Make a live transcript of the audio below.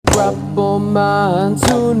grapple man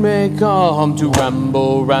soon may come to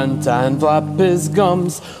ramble, rant, and flap his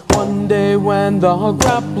gums. One day when the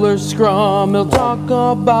grapplers scrum, he'll talk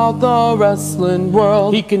about the wrestling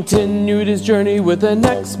world. He continued his journey with an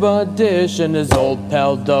expedition, his old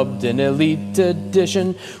pal dubbed an elite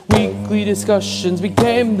edition. Weekly discussions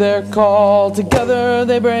became their call. Together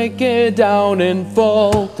they break it down in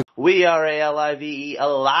full. We are ALIVE,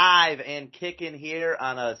 alive and kicking here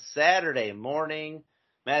on a Saturday morning.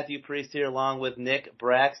 Matthew Priest here along with Nick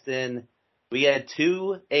Braxton. We had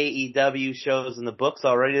 2 AEW shows in the books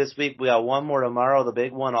already this week. We got one more tomorrow, the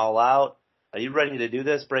big one, All Out. Are you ready to do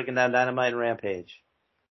this, breaking down Dynamite and Rampage?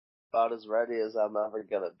 About as ready as I'm ever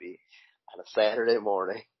going to be on a Saturday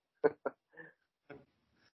morning.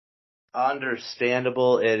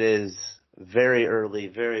 Understandable. It is very early,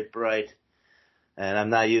 very bright. And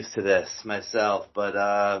I'm not used to this myself, but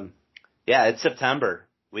yeah, it's September.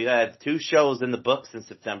 We had 2 shows in the books in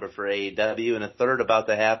September for AEW, and a third about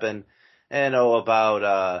to happen. And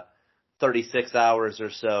about 36 hours or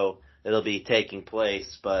so it'll be taking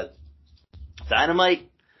place. But Dynamite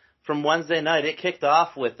from Wednesday night, it kicked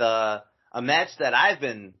off with a match that I've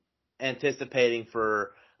been anticipating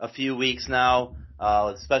for a few weeks now,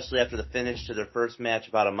 especially after the finish to their first match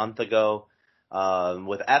about a month ago.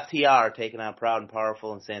 With FTR taking on Proud and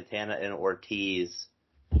Powerful and Santana and Ortiz.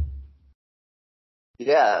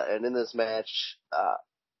 Yeah, and in this match,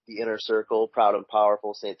 the Inner Circle, Proud and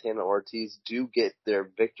Powerful, Santana and Ortiz do get their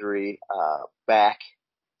victory back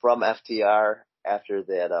from FTR after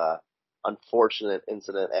that unfortunate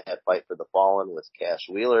incident at Fight for the Fallen with Cash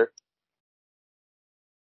Wheeler,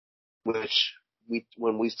 which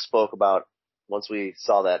when we spoke about once we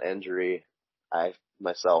saw that injury,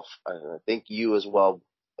 myself, and I think you as well,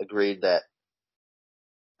 agreed that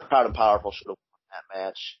Proud and Powerful should have won that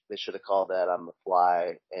match. They should have called that on the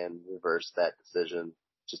fly and reversed that decision.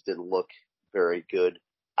 Just didn't look very good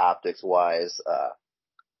optics-wise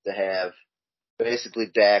to have basically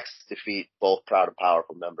Dax defeat both Proud and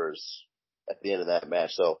Powerful members at the end of that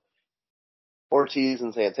match. So Ortiz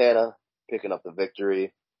and Santana picking up the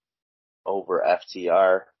victory over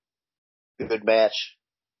FTR. Good match.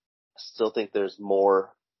 Still think there's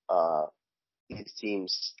more. These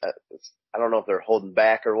teams, I don't know if they're holding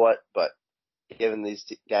back or what, but given these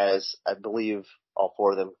guys, I believe all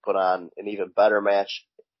 4 of them put on an even better match,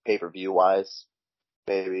 pay-per-view wise,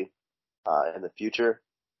 maybe in the future.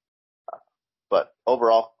 But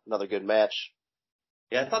overall, another good match.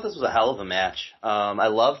 Yeah, I thought this was a hell of a match. I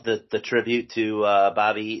love the tribute to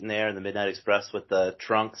Bobby Eaton there in the Midnight Express with the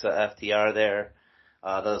trunks of FTR there.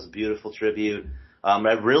 That was a beautiful tribute. I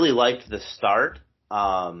really liked the start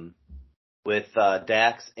with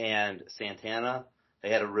Dax and Santana. They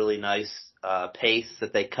had a really nice pace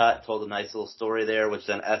that they cut, told a nice little story there, which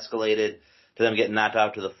then escalated to them getting knocked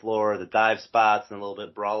out to the floor, the dive spots, and a little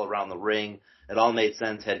bit brawl around the ring. It all made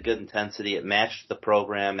sense, had good intensity. It matched the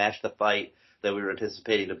program, matched the fight that we were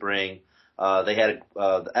anticipating to bring. The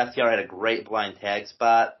FTR had a great blind tag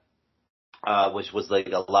spot, which was like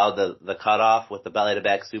allowed the cutoff with the belly to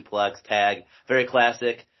back suplex tag. Very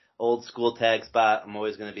classic, old school tag spot. I'm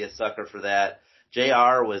always going to be a sucker for that.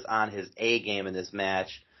 JR was on his A game in this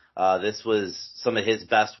match. This was some of his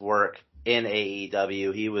best work in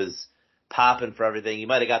AEW. He was popping for everything. He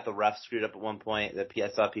might have got the ref screwed up at one point that I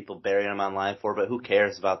saw people burying him online for, but who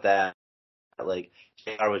cares about that? Like,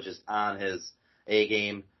 JR was just on his A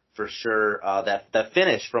game for sure. That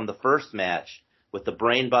finish from the first match with the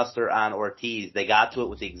brainbuster on Ortiz, they got to it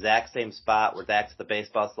with the exact same spot where Dax the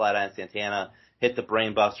baseball slide on Santana hit the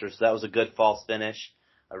brainbuster, so that was a good false finish.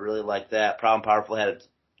 I really liked that. Proud and Powerful had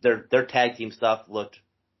their tag team stuff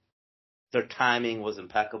their timing was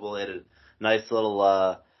impeccable. They had a nice little,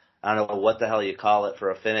 I don't know what the hell you call it for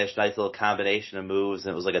a finish, nice little combination of moves,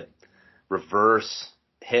 and it was like a reverse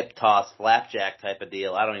hip toss flapjack type of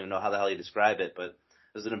deal. I don't even know how the hell you describe it, but it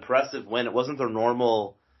was an impressive win. It wasn't their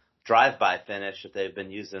normal drive-by finish that they've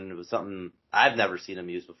been using. It was something I've never seen them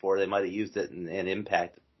use before. They might have used it in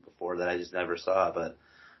Impact before that I just never saw, but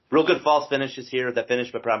real good false finishes here. That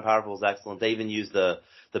finish by Proud and Powerful was excellent. They even used the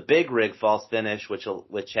big rig false finish, which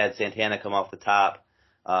had Santana come off the top,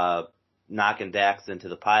 knocking Dax into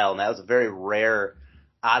the pile, and that was a very rare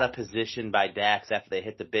out of position by Dax after they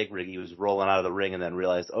hit the big rig. He was rolling out of the ring and then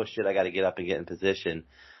realized, oh shit, I got to get up and get in position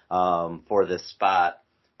for this spot.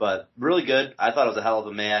 But really good. I thought it was a hell of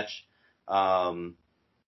a match. And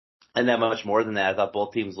that much more than that, I thought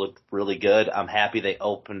both teams looked really good. I'm happy they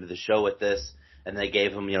opened the show with this, and they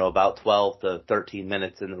gave them, about 12 to 13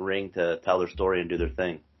 minutes in the ring to tell their story and do their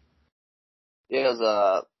thing. Yeah, it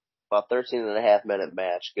was about 13.5 minute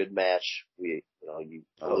match. Good match. You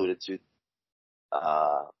alluded to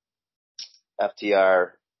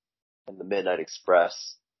FTR and the Midnight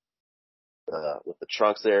Express with the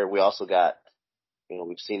trunks there. We also got,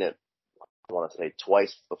 we've seen it, I want to say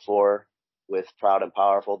twice before with Proud and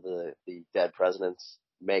Powerful, the Dead President's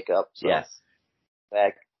makeup. So yes.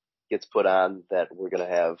 that gets put on, that we're going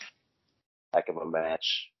to have a heck of a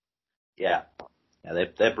match. Yeah. Yeah,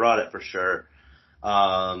 they brought it for sure.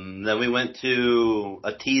 Then we went to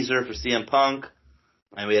a teaser for CM Punk,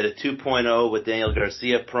 and we had a 2.0 with Daniel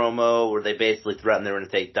Garcia promo where they basically threatened they were going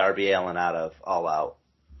to take Darby Allin out of All Out.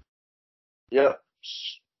 Yep.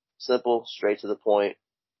 Simple, straight to the point.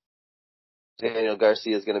 Daniel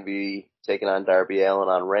Garcia is going to be taking on Darby Allin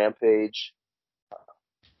on Rampage.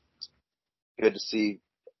 Good to see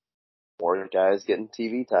more guys getting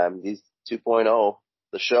TV time. These 2.0,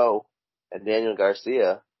 the show, and Daniel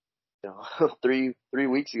Garcia, 4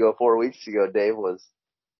 weeks ago, Dave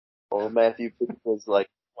Matthew was like,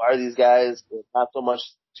 why are these guys, not so much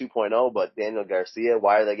 2.0, but Daniel Garcia,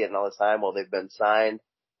 why are they getting all this time? Well, they've been signed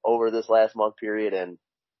over this last month period, and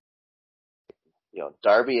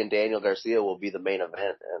Darby and Daniel Garcia will be the main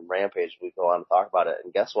event, and Rampage, we go on to talk about it.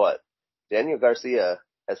 And guess what? Daniel Garcia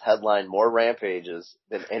has headlined more Rampages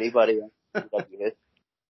than anybody else.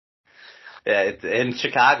 Yeah, it's in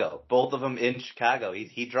Chicago. Both of them in Chicago.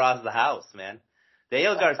 He draws the house, man.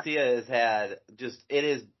 Daniel Garcia has had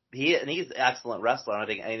he's an excellent wrestler. I don't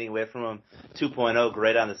take anything away from him. 2.0,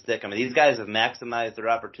 great on the stick. I mean, these guys have maximized their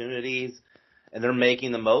opportunities, and they're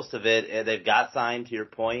making the most of it. They've got signed, to your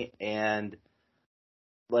point, and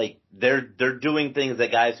they're doing things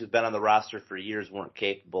that guys who've been on the roster for years weren't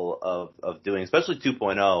capable of doing, especially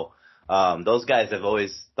 2.0. Those guys have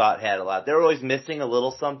always had a lot. They're always missing a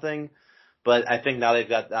little something, but I think now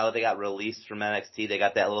that they got released from NXT, they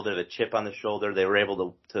got that little bit of a chip on the shoulder. They were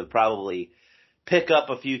able to probably pick up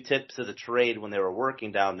a few tips of the trade when they were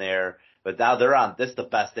working down there, but now this is the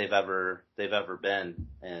best they've ever been,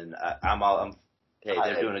 and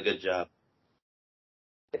they're doing a good job.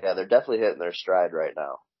 Yeah, they're definitely hitting their stride right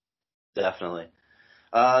now. Definitely.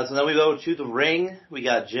 So then we go to the ring. We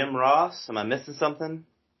got Jim Ross. Am I missing something?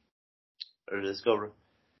 Or did this go?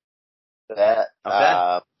 That,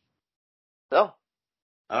 okay. No.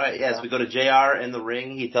 All right, yes, we go to JR in the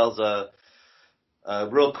ring. He tells a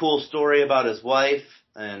real cool story about his wife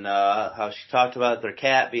and how she talked about their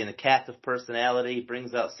cat being a captive personality.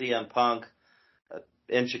 Brings out CM Punk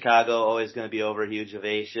in Chicago, always going to be over, huge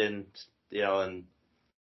ovation, and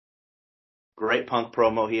great Punk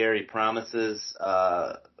promo here. He promises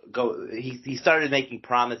he started making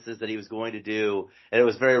promises that he was going to do, and it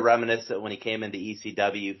was very reminiscent when he came into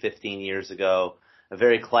ECW 15 years ago. A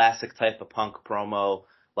very classic type of Punk promo.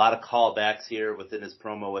 A lot of callbacks here within his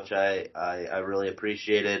promo, which I really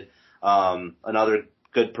appreciated. Another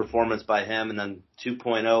good performance by him, and then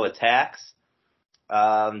 2.0 attacks.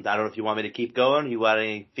 I don't know if you want me to keep going. You got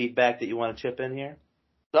any feedback that you want to chip in here?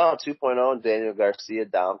 No, 2.0, Daniel Garcia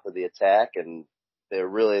down for the attack, and they're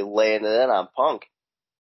really laying it in on Punk.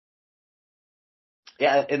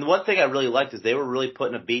 Yeah, and one thing I really liked is they were really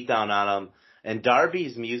putting a beat down on him, and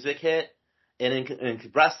Darby's music hit. And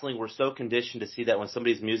in wrestling, we're so conditioned to see that when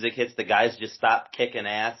somebody's music hits, the guys just stop kicking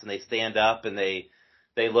ass and they stand up and they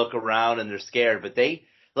look around and they're scared. But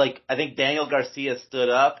I think Daniel Garcia stood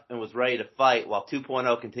up and was ready to fight while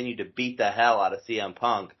 2.0 continued to beat the hell out of CM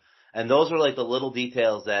Punk. And those are the little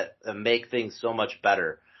details that make things so much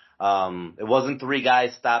better. It wasn't three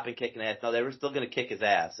guys stopping kicking ass. No, they were still going to kick his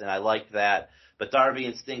ass, and I liked that. But Darby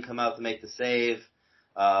and Sting come out to make the save.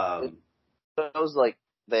 It was like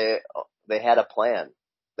they had a plan.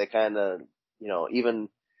 They kind of, even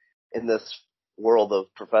in this world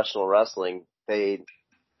of professional wrestling, they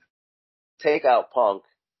take out Punk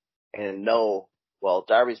and know, well,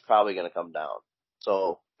 Darby's probably going to come down.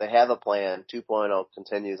 So they have a plan. 2.0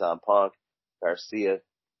 continues on Punk. Garcia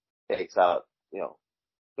takes out,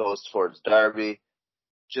 goes towards Darby.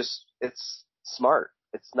 It's smart.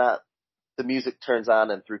 It's not, the music turns on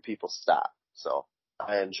and three people stop. So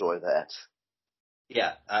I enjoy that.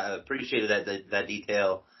 Yeah, I appreciated that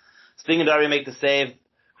detail. Sting and Darby make the save.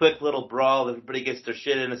 Quick little brawl. Everybody gets their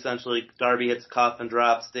shit in, essentially. Darby hits a coffin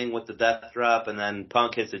drop, Sting with the death drop, and then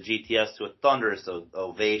Punk hits a GTS to a thunderous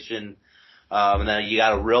ovation. And then you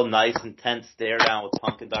got a real nice, intense stare down with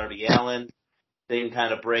Punk and Darby Allin. Sting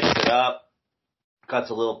kind of breaks it up. Cuts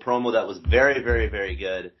a little promo that was very, very, very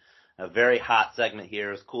good. A very hot segment here.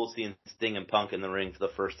 It was cool seeing Sting and Punk in the ring for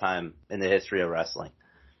the first time in the history of wrestling.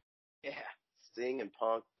 Yeah. Sting and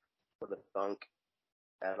Punk for the thunk.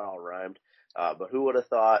 That all rhymed. But who would have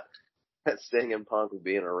thought that Sting and Punk would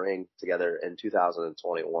be in a ring together in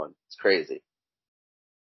 2021? It's crazy.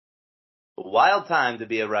 a wild time to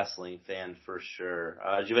be a wrestling fan for sure.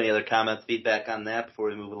 Do you have any other comments, feedback on that before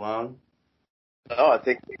we move along? Oh, I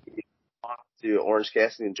think we talked to Orange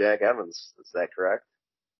Cassidy and Jack Evans. Is that correct?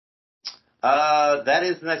 That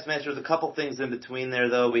is the next match. There's a couple things in between there,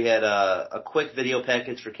 though. We had a quick video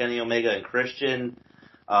package for Kenny Omega and Christian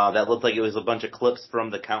that looked like it was a bunch of clips from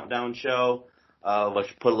the Countdown show, which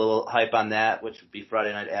put a little hype on that, which would be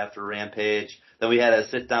Friday night after Rampage. Then we had a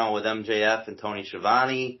sit-down with MJF and Tony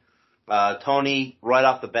Schiavone. Tony, right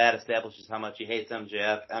off the bat, establishes how much he hates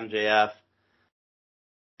MJF. MJF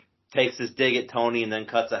takes his dig at Tony and then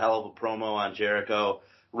cuts a hell of a promo on Jericho.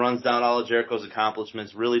 Runs down all of Jericho's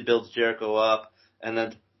accomplishments, really builds Jericho up, and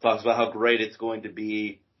then talks about how great it's going to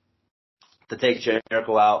be to take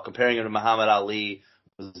Jericho out, comparing him to Muhammad Ali.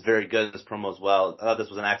 Was very good in this promo as well. I thought this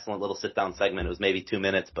was an excellent little sit-down segment. It was maybe 2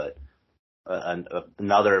 minutes, but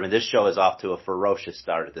this show is off to a ferocious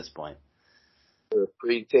start at this point.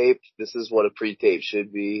 Pre-taped, this is what a pre-tape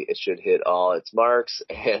should be. It should hit all its marks,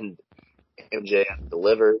 and MJF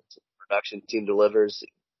delivers, production team delivers.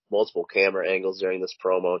 Multiple camera angles during this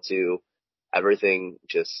promo too. Everything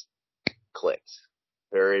just clicked.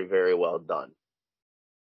 Very, very well done.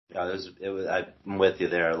 Yeah, I'm with you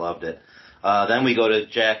there. I loved it. Then we go to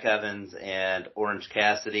Jack Evans and Orange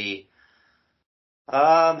Cassidy.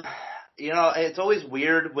 It's always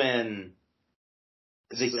weird when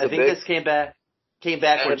this came back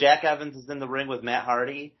where Jack Evans is in the ring with Matt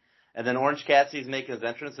Hardy. And then Orange Cassidy's making his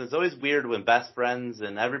entrance. And it's always weird when best friends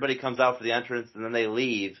and everybody comes out for the entrance and then they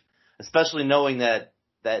leave, especially knowing that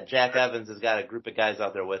Jack Evans has got a group of guys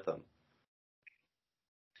out there with him.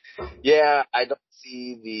 Yeah, I don't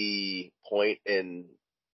see the point in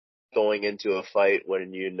going into a fight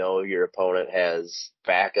when you know your opponent has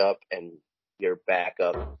backup and your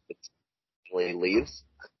backup leaves.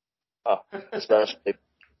 Especially,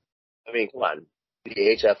 I mean, come on. The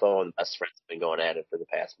HFO and best friends have been going at it for the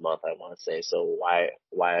past month, I want to say. So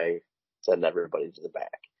why send everybody to the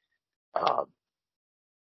back?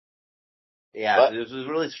 It was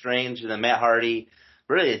really strange. And then Matt Hardy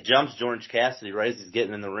it jumps Orange Cassidy right as he's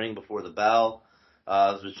getting in the ring before the bell.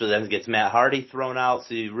 Which then gets Matt Hardy thrown out.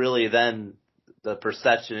 So you really then the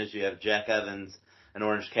perception is you have Jack Evans and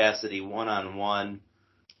Orange Cassidy one-on-one.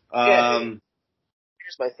 Here's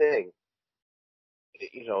my thing.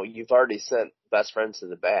 You've already sent best friends to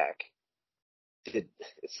the back.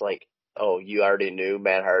 It's like, oh, you already knew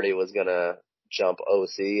Matt Hardy was going to jump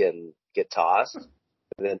OC and get tossed.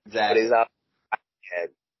 And then somebody's out.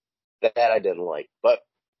 That I didn't like. But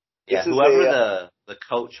yeah, whoever the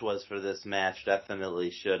coach was for this match definitely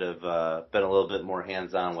should have been a little bit more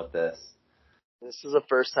hands-on with this. This is the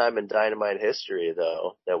first time in Dynamite history,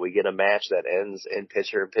 though, that we get a match that ends in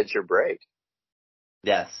pitcher break.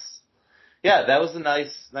 Yes. Yeah, that was a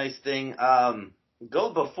nice thing.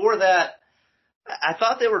 Before that, I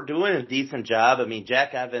thought they were doing a decent job. I mean,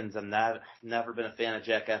 Jack Evans, I've never been a fan of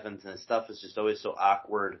Jack Evans, and his stuff is just always so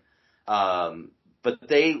awkward. But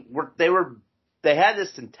they had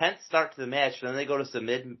this intense start to the match, and then they go to some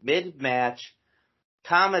mid-match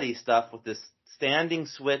comedy stuff with this standing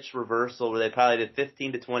switch reversal where they probably did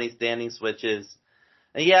 15 to 20 standing switches.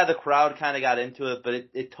 And yeah, the crowd kind of got into it, but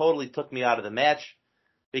it totally took me out of the match.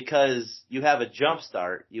 Because you have a jump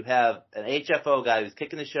start, you have an HFO guy who's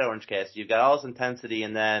kicking the shit out of Orange Cassidy, you've got all this intensity,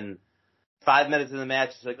 and then 5 minutes in the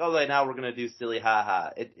match, it's like, oh, right, now we're going to do silly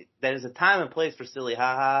ha-ha. There's a time and place for silly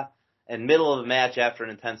ha-ha, and middle of a match after an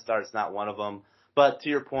intense start is not one of them. But to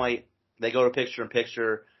your point, they go to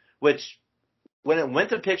picture-in-picture, which, when it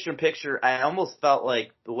went to picture-in-picture, I almost felt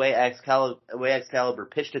like the way Excalibur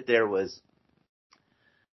pitched it there was,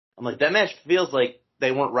 I'm like, that match feels like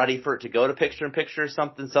they weren't ready for it to go to picture-in-picture.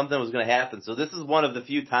 Something was going to happen. So this is one of the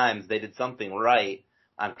few times they did something right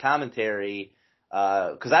on commentary.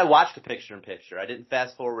 Because I watched the picture-in-picture. I didn't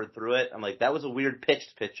fast forward through it. I'm like, that was a weird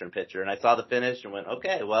pitched picture-in-picture. And I saw the finish and went,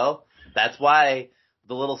 okay, well, that's why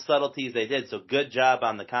the little subtleties they did. So good job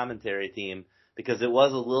on the commentary team, because it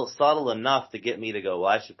was a little subtle enough to get me to go, well,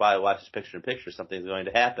 I should probably watch this picture-in-picture. Something's going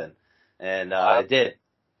to happen. And I did.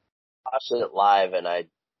 I watched it live, and I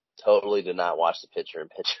totally did not watch the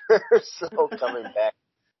picture-in-picture. So coming back.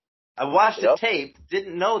 I watched the tape,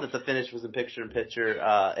 didn't know that the finish was in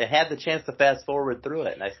picture-in-picture. It had the chance to fast forward through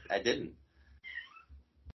it, and I didn't.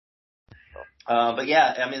 But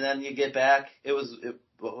yeah, I mean, then you get back.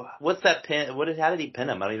 What's that pin? How did he pin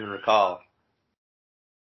him? I don't even recall.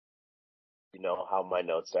 You know how my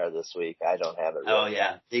notes are this week. I don't have it. Oh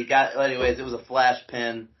yeah, anyways, it was a flash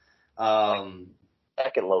pin.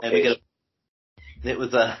 Second location. It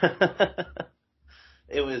was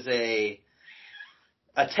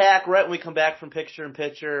Attack right when we come back from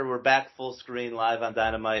picture-in-picture. We're back full screen live on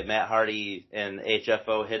Dynamite. Matt Hardy and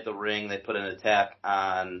HFO hit the ring. They put an attack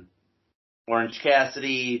on Orange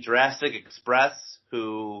Cassidy, Jurassic Express,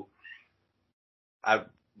 who it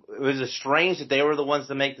was strange that they were the ones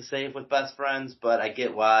to make the save with Best Friends, but I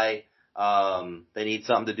get why. They need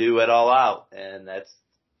something to do at All Out, and that's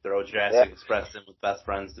throw Jurassic Express in with Best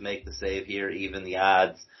Friends to make the save here, even the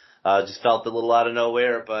odds. Just felt a little out of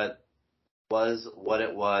nowhere, but was what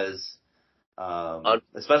it was.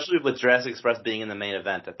 Especially with Jurassic Express being in the main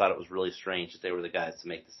event, I thought it was really strange that they were the guys to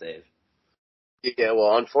make the save. Yeah,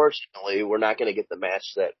 well, unfortunately, we're not going to get the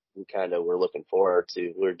match that we kind of were looking forward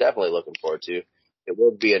to. We're definitely looking forward to. It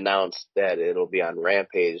will be announced that it'll be on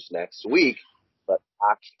Rampage next week, but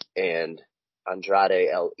Pac and Andrade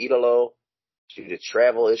El Idolo, due to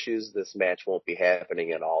travel issues, this match won't be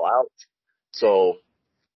happening at All Out. So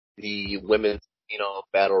the women's,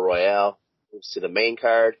 battle royale moves to the main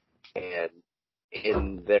card, and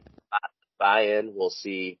in their buy-in, we'll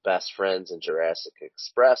see Best Friends and Jurassic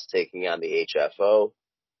Express taking on the HFO.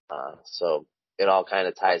 So it all kind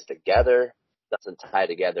of ties together. Doesn't tie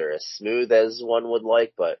together as smooth as one would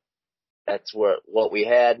like, but that's what we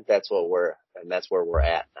had. That's where we're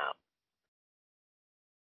at now.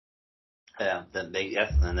 Yeah,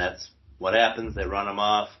 and that's what happens. They run them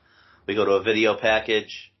off. We go to a video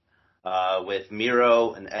package with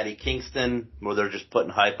Miro and Eddie Kingston, where they're just putting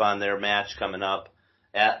hype on their match coming up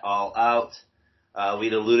at All Out.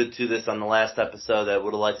 We'd alluded to this on the last episode that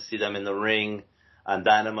would have liked to see them in the ring on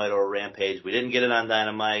Dynamite or Rampage. We didn't get it on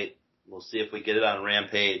Dynamite. We'll see if we get it on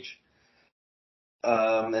Rampage.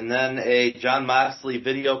 And then a Jon Moxley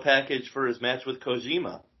video package for his match with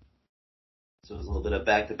Kojima. So there's a little bit of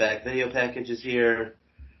back-to-back video packages here.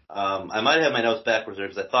 I might have my notes backwards there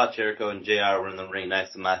because I thought Jericho and JR were in the ring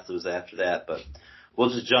next, and Moxley was after that. But we'll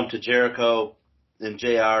just jump to Jericho and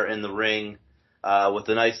JR in the ring with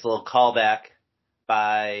a nice little callback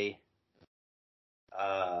by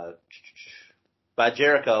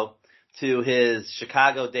Jericho to his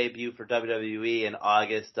Chicago debut for WWE in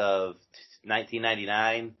August of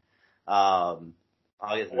 1999,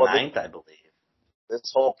 August 9th, I believe.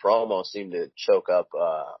 This whole promo seemed to choke up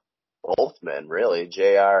both men, really,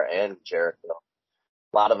 JR and Jericho.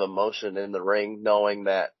 A lot of emotion in the ring, knowing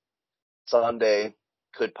that Sunday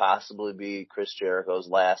could possibly be Chris Jericho's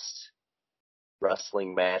last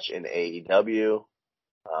wrestling match in AEW.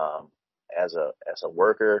 As a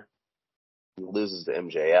worker, he loses to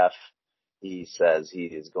MJF. He says he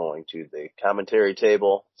is going to the commentary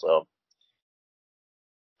table. So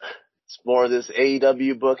it's more of this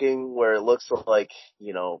AEW booking where it looks like,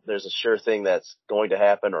 there's a sure thing that's going to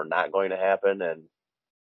happen or not going to happen. And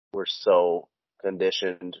we're so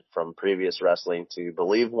conditioned from previous wrestling to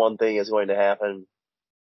believe one thing is going to happen.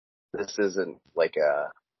 This isn't like a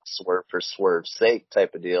swerve for swerve's sake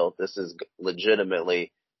type of deal. This is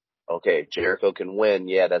legitimately, okay, Jericho can win.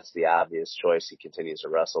 Yeah, that's the obvious choice. He continues to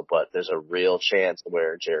wrestle, but there's a real chance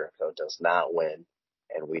where Jericho does not win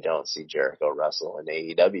and we don't see Jericho wrestle in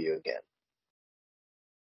AEW again.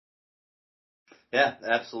 Yeah,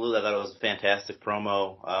 absolutely. I thought it was a fantastic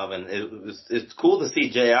promo. And it's cool to see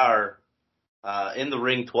JR in the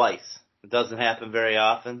ring twice. It doesn't happen very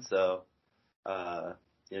often, so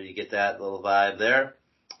you get that little vibe there.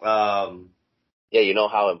 Yeah, you know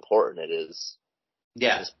how important it is.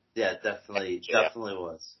 Yeah, definitely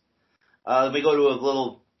was. Then we go to a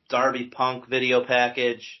little Darby Punk video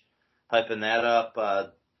package, hyping that up.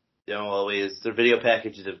 Always their video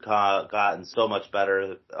packages have gotten so much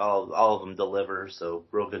better. All of them deliver, so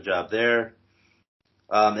real good job there.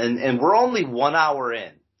 And we're only 1 hour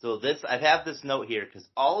in, so I have this note here because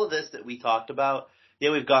all of this that we talked about,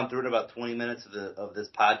 we've gone through in about 20 minutes of this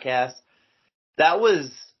podcast. That was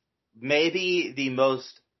maybe the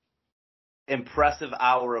most impressive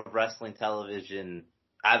hour of wrestling television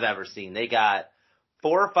I've ever seen. They got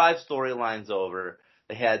 4 or 5 storylines over.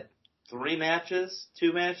 They had 2 matches.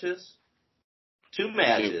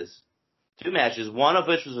 One of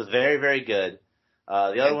which was very, very good.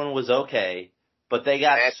 The other one was okay, but they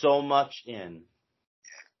got so much in.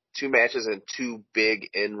 2 matches and 2 big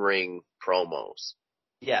in-ring promos.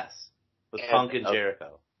 Yes, with Punk and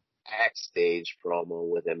Jericho. Backstage promo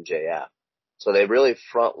with MJF. So they really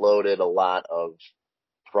front-loaded a lot of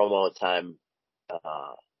promo time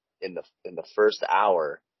in the first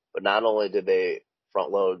hour. But not only did they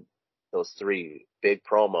front-load those 3 big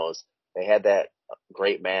promos, they had that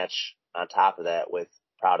great match on top of that with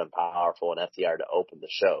Proud and Powerful and FTR to open the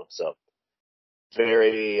show. So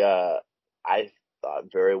I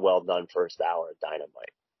thought very well done first hour at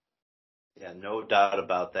Dynamite. Yeah, no doubt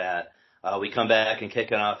about that. We come back and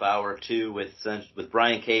kicking off hour 2 with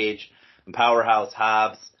Brian Cage and Powerhouse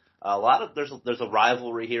Hobbs. There's a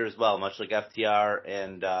rivalry here as well, much like FTR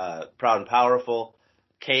and Proud and Powerful.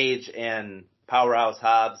 Cage and Powerhouse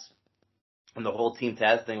Hobbs and the whole Team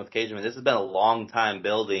Taz thing with Cage. I mean, this has been a long time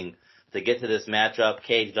building to get to this matchup.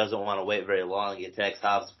 Cage doesn't want to wait very long. He attacks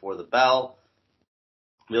Hobbs before the bell.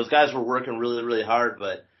 Those guys were working really, really hard,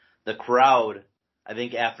 but the crowd, I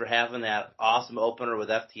think after having that awesome opener with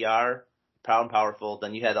FTR, Proud and Powerful,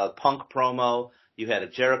 then you had a Punk promo, you had a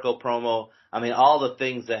Jericho promo. I mean, all the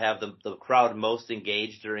things that have the crowd most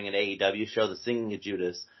engaged during an AEW show, the Singing of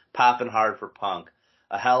Judas, popping hard for Punk,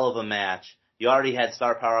 a hell of a match. You already had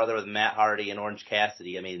star power out there with Matt Hardy and Orange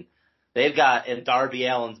Cassidy. I mean, and Darby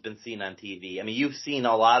Allin's been seen on TV. I mean, you've seen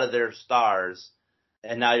a lot of their stars,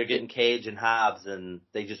 and now you're getting Cage and Hobbs, and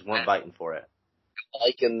they just weren't biting for it.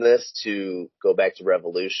 Liken this to go back to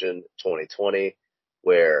Revolution 2020,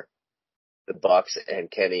 where the Bucks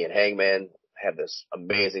and Kenny and Hangman have this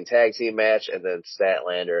amazing tag team match, and then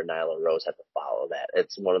Statlander and Nyla Rose have to follow that.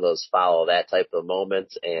 It's one of those follow that type of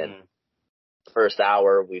moments, and the first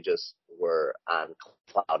hour we just were on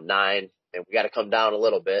cloud 9, and we got to come down a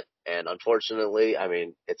little bit, and unfortunately, I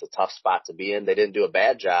mean, it's a tough spot to be in. They didn't do a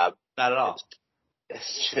bad job. Not at all.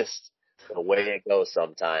 It's just the way it goes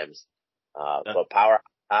sometimes. But Power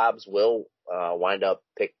Hobbs will wind up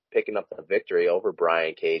picking up the victory over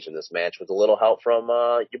Brian Cage in this match with a little help from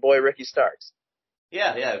your boy Ricky Starks.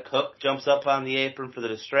 Yeah. Cook jumps up on the apron for the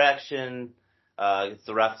distraction, gets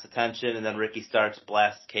the ref's attention, and then Ricky Starks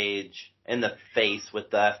blasts Cage in the face with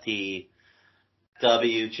the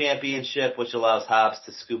FTW Championship, which allows Hobbs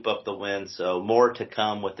to scoop up the win. So more to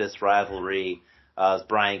come with this rivalry as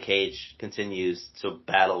Brian Cage continues to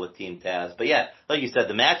battle with Team Taz. But yeah, like you said,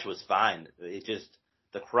 the match was fine. It just,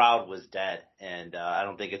 the crowd was dead, and I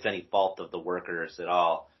don't think it's any fault of the workers at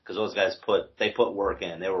all, because those guys put work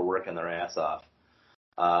in. They were working their ass off.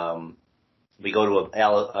 We go to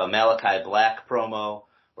a Malachi Black promo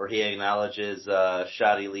where he acknowledges Big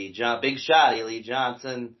Shotty Lee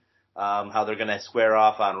Johnson, how they're going to square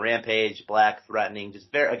off on Rampage. Black threatening,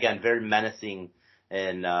 just very menacing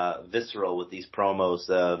and visceral with these promos,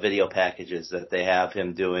 video packages that they have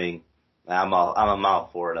him doing. I'm a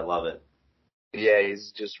mouth for it. I love it. Yeah,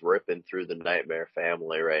 he's just ripping through the Nightmare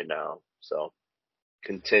Family right now. So,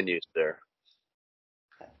 continues there.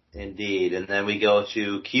 Indeed. And then we go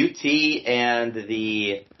to QT and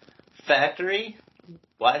the Factory.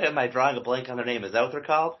 Why am I drawing a blank on their name? Is that what they're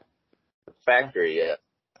called? The Factory, yeah.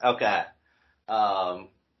 Okay.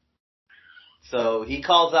 So he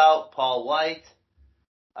calls out Paul White.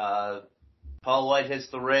 Paul White hits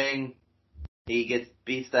the ring. He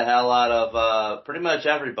beats the hell out of pretty much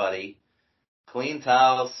everybody. Cleans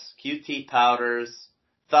house. QT powders.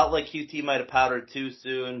 Felt like QT might have powdered too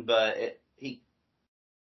soon, but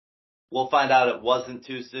we'll find out it wasn't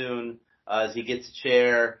too soon. As he gets a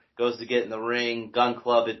chair, goes to get in the ring. Gun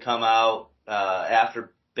Club had come out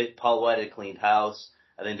after Paul White had cleaned house.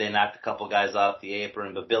 I think they knocked a couple guys off the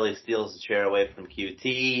apron, but Billy steals the chair away from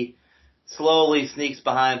QT. Slowly sneaks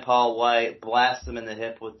behind Paul White, blasts him in the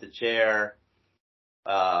hip with the chair.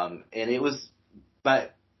 And it was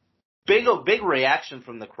big reaction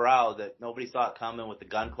from the crowd that nobody saw it coming with the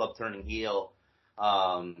Gun Club turning heel.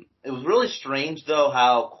 It was really strange, though,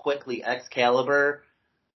 how quickly Excalibur,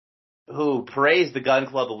 who praised the Gun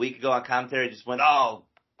Club a week ago on commentary, just went, "Oh,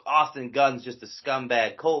 Austin Gunn's just a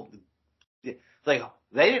scumbag." Cold. It's like,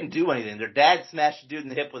 they didn't do anything. Their dad smashed a dude in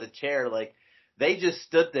the hip with a chair. Like, they just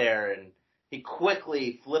stood there, and he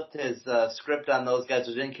quickly flipped his script on those guys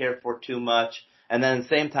who didn't care for too much. And then at the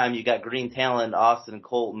same time, you got Green Talent, Austin and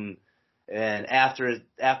Colton. And after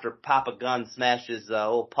Papa Gunn smashes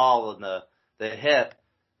old Paul in the hip,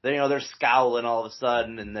 they're scowling all of a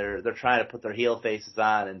sudden, and they're trying to put their heel faces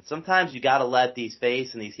on. And sometimes you got to let these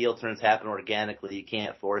face and these heel turns happen organically. You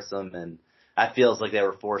can't force them, and I feels like they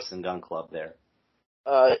were forcing Gun Club there.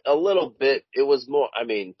 A little bit. It was more. I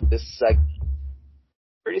mean, this segment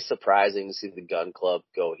pretty surprising to see the Gun Club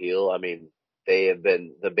go heel. I mean, they have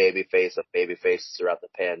been the babyface of babyfaces throughout the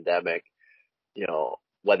pandemic. You know,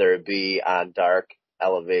 whether it be on Dark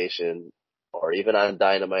Elevation or even on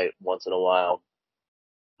Dynamite once in a while.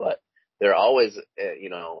 But they're always,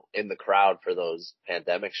 in the crowd for those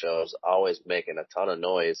pandemic shows, always making a ton of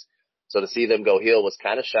noise. So to see them go heel was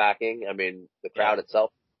kind of shocking. I mean, the crowd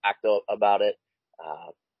itself acted about it.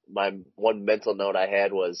 My one mental note I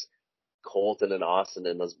had was Colton and Austin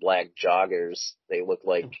in those black joggers. They look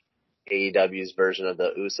like AEW's version of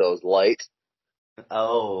the Usos Light.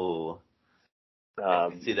 Oh. I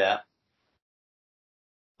can see that.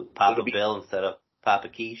 With Papa Bill instead of Papa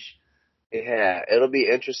Quiche. Yeah, it'll be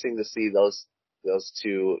interesting to see those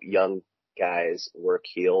two young guys work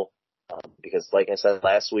heel. Because like I said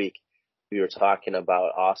last week, we were talking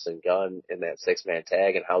about Austin Gunn in that 6-man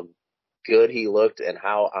tag and how good he looked and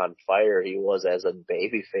how on fire he was as a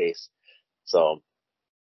babyface. So,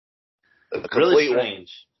 a Really complete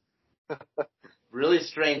strange. Really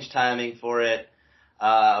strange timing for it.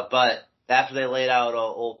 But after they laid out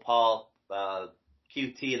old Paul,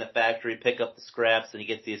 QT in the factory pick up the scraps, and he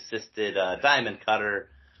gets the assisted diamond cutter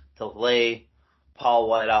to lay Paul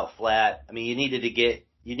White out flat. I mean, you needed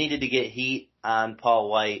to get heat on Paul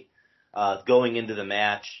White going into the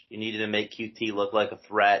match. You needed to make QT look like a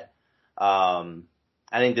threat. I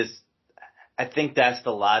think that's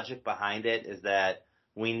the logic behind it, is that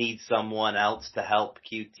we need someone else to help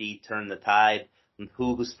QT turn the tide. And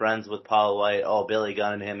who's friends with Paul White? Oh, Billy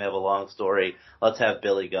Gunn and him have a long story. Let's have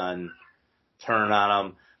Billy Gunn turn on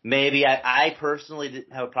him. Maybe I personally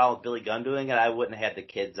didn't have a problem with Billy Gunn doing it. I wouldn't have had the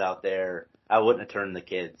kids out there. I wouldn't have turned the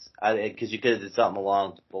kids. Because you could have did something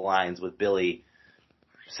along the lines with Billy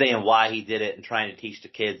saying why he did it and trying to teach the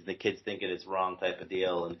kids, and the kids thinking it's wrong type of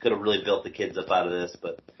deal, and could have really built the kids up out of this,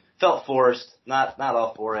 but felt forced. Not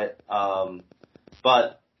all for it.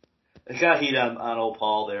 But it got heat on old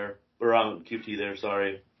Paul there, or on QT there,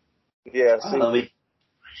 sorry. Yeah,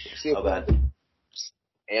 see Oh, bad.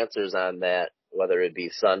 answers on that, whether it be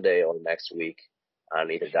Sunday or next week on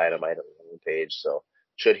either Dynamite or Rampage. So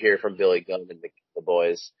should hear from Billy Gunn and the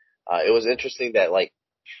boys. It was interesting that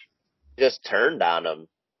just turned on him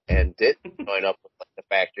and didn't join up with the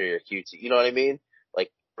factory or QT. You know what I mean? You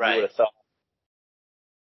would have thought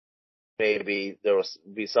maybe there was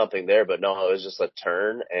be something there, but no, it was just a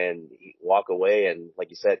turn and walk away. And like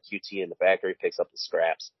you said, QT in the factory picks up the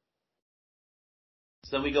scraps.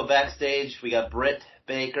 So we go backstage. We got Britt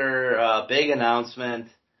Baker, big announcement.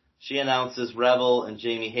 She announces Rebel and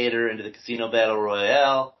Jamie Hayter into the Casino Battle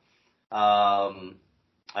Royale. I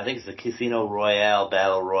think it's the Casino Royale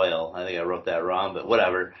Battle Royal. I think I wrote that wrong, but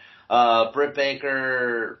whatever. Britt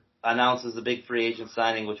Baker announces the big free agent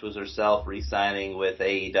signing, which was herself re-signing with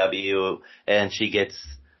AEW, and she gets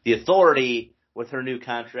the authority with her new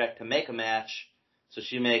contract to make a match. So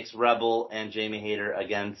she makes Rebel and Jamie Hayter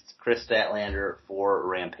against Chris Statlander for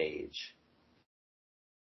Rampage.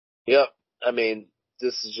 Yep. I mean,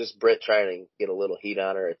 this is just Britt trying to get a little heat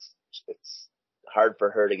on her. It's hard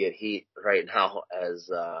for her to get heat right now as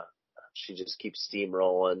she just keeps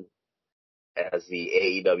steamrolling as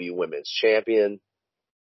the AEW Women's Champion.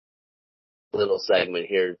 Little segment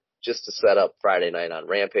here just to set up Friday night on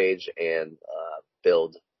Rampage and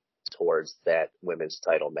build towards that women's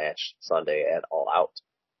title match Sunday at All Out.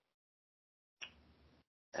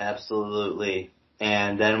 Absolutely.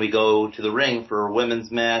 And then we go to the ring for a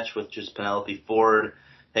women's match with just Penelope Ford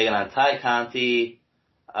taking on Ty Conti.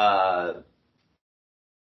 And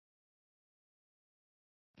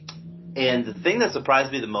the thing that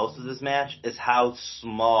surprised me the most of this match is how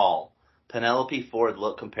small Penelope Ford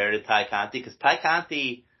looked compared to Ty Conti. Because Ty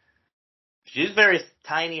Conti, she's very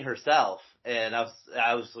tiny herself. And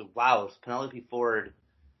I was like, wow, Penelope Ford.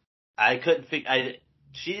 I couldn't figure.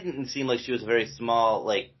 She didn't seem like she was very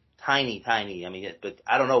small, tiny. I mean, but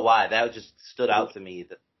I don't know why. That just stood out to me.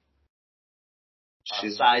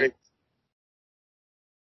 She's size.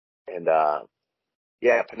 And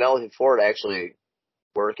Penelope Ford actually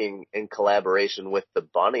working in collaboration with the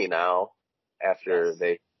Bunny now after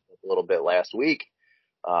they a little bit last week.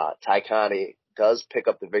 Ty Conti does pick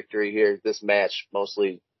up the victory here. This match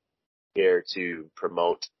mostly here to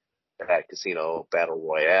promote that Casino Battle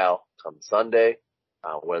Royale come Sunday,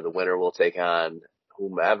 where the winner will take on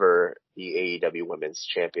whomever the AEW Women's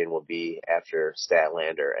Champion will be after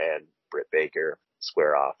Statlander and Britt Baker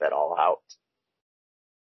square off at All Out.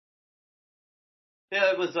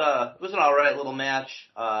 Yeah, it was an alright little match.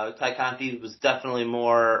 Ty Conti was definitely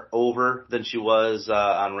more over than she was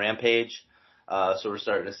on Rampage. So we're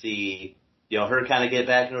starting to see, her kind of get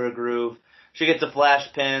back into her groove. She gets a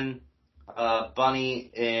flash pin. Bunny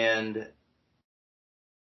and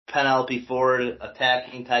Penelope Ford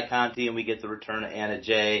attacking Ty Conti, and we get the return of Anna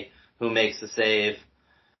Jay, who makes the save.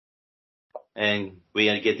 And we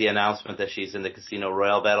get the announcement that she's in the Casino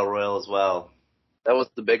Royale Battle Royal as well. That was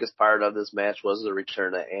the biggest part of this match, was the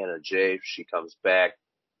return of Anna Jay. She comes back,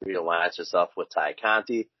 realigns herself with Ty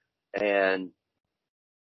Conti, and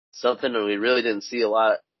something that we really didn't see a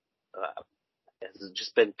lot has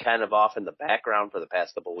just been kind of off in the background for the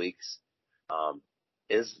past couple of weeks,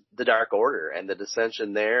 is the Dark Order and the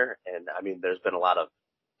dissension there. And, I mean, there's been a lot of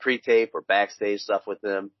pre-tape or backstage stuff with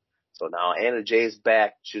them. So now Anna Jay's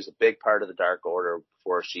back. She was a big part of the Dark Order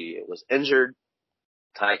before she was injured.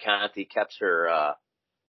 Ty Conti kept her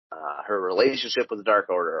her relationship with the Dark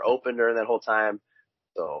Order open during that whole time.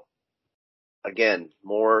 So, again,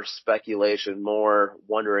 more speculation, more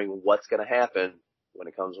wondering what's going to happen when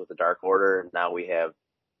it comes with the Dark Order. Now we have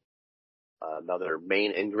another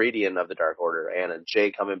main ingredient of the Dark Order, Anna and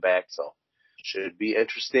Jay, coming back. So, should be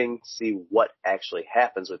interesting to see what actually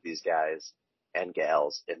happens with these guys and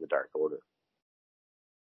gals in the Dark Order.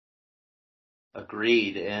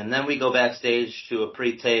 Agreed. And then we go backstage to a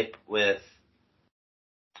pre-tape with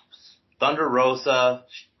Thunder Rosa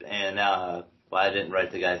and, well, I didn't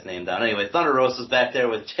write the guy's name down. Anyway, Thunder Rosa's back there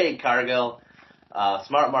with Jade Cargill,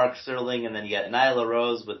 Smart Mark Sterling, and then you got Nyla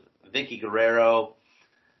Rose with Vicky Guerrero.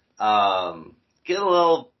 Get a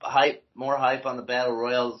little hype, more hype on the Battle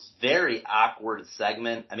Royals. Very awkward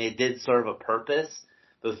segment. I mean, it did serve a purpose.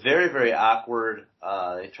 It was very, very awkward.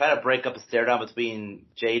 They try to break up a stare down between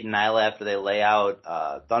Jade and Nyla after they lay out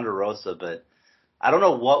Thunder Rosa, but I don't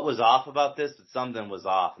know what was off about this, but something was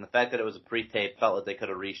off. And the fact that it was a pre-tape felt like they could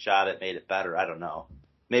have reshot it, made it better. I don't know.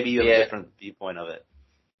 Maybe you have a different viewpoint of it.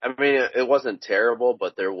 I mean, it wasn't terrible,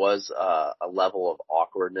 but there was a level of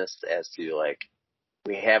awkwardness as to, like,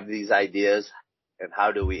 we have these ideas, and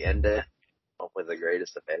how do we end it? With the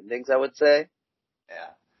greatest of endings, I would say. Yeah.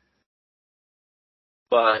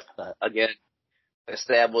 But, again,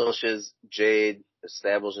 establishes Jade,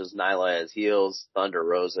 establishes Nyla as heels. Thunder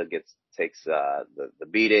Rosa takes the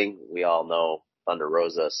beating. We all know Thunder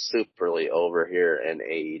Rosa superly over here in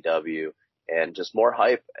AEW, and just more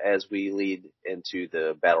hype as we lead into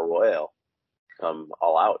the Battle Royal come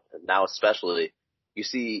All Out. And now especially, you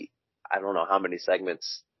see, I don't know how many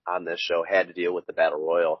segments on this show had to deal with the Battle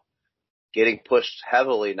Royal, getting pushed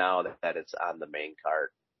heavily now that it's on the main card.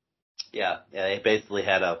 Yeah, they basically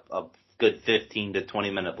had a good 15 to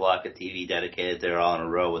 20 minute block of TV dedicated there all in a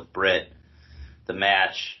row with Britt, the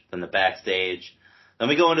match, then the backstage. Then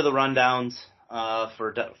we go into the rundowns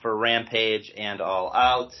for Rampage and All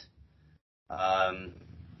Out.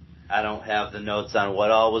 I don't have the notes on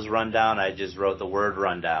what all was run down. I just wrote the word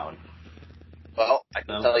rundown. Well, I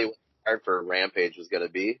can tell you what the card for Rampage was going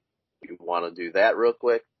to be. You want to do that real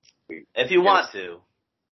quick? If you want to.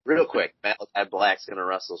 Real quick, Malachi Black's going to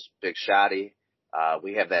wrestle Big Shotty.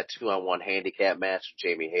 We have that 2-on-1 handicap match,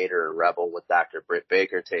 Jamie Hayter and Rebel with Dr. Britt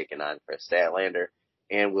Baker taking on Chris Statlander.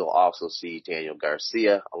 And we'll also see Daniel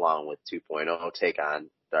Garcia along with 2.0 take on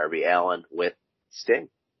Darby Allin with Sting.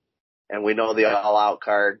 And we know the All Out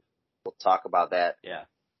card. We'll talk about that. Yeah.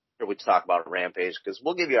 Or we talk about Rampage, because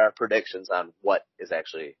we'll give you our predictions on what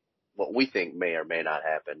we think may or may not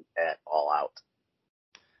happen at All Out.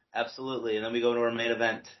 Absolutely. And then we go to our main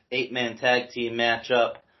event, 8-man tag team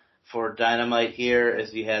matchup for Dynamite here,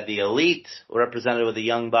 as we had the Elite represented with the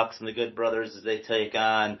Young Bucks and the Good Brothers as they take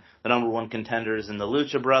on the number one contenders in the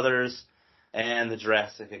Lucha Brothers and the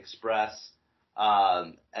Jurassic Express.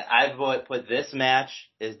 I've put this match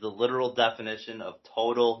is the literal definition of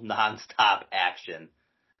total nonstop action.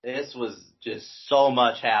 This was just so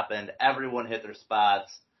much happened. Everyone hit their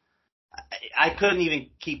spots. I couldn't even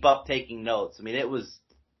keep up taking notes. I mean,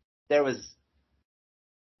 there was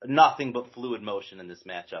nothing but fluid motion in this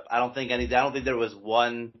matchup. I don't think there was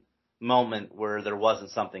one moment where there wasn't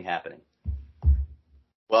something happening.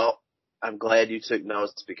 Well, I'm glad you took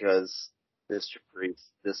notes, because Mr. Priest,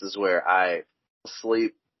 this is where I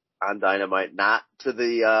sleep on Dynamite, not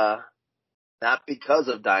because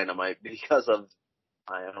of Dynamite, because of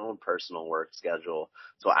my own personal work schedule.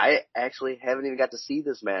 So I actually haven't even got to see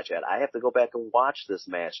this match yet. I have to go back and watch this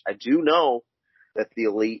match. I do know that the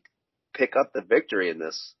Elite pick up the victory in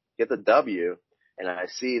this, get the W, and I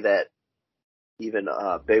see that even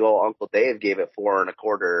big old Uncle Dave gave it 4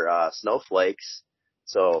 1/4 snowflakes.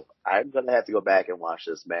 So I'm gonna have to go back and watch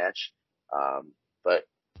this match. But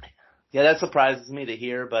yeah, that surprises me to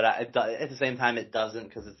hear, but at the same time it doesn't,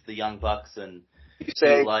 because it's the Young Bucks and you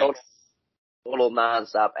say total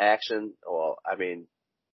nonstop action. Well, I mean,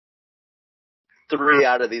 3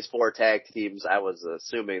 out of these 4 tag teams, I was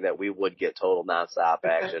assuming that we would get total nonstop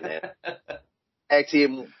action, and tag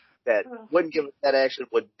team that wouldn't give us that action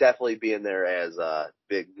would definitely be in there as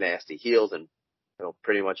big nasty heels and, you know,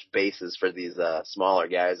 pretty much bases for these smaller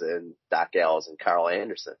guys and Doc Gallows and Carl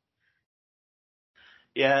Anderson.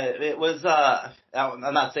 Yeah, it was. I'm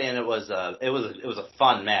not saying it was a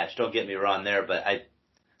fun match. Don't get me wrong there, but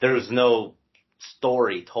there was no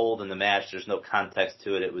story told in the match. There's no context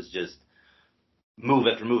to it. It was just move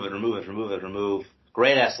after move after move after move after move.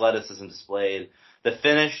 Great athleticism displayed. The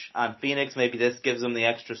finish on Phoenix, maybe this gives them the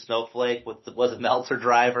extra snowflake. Was a Meltzer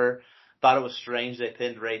driver. Thought it was strange they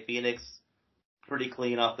pinned Ray Phoenix pretty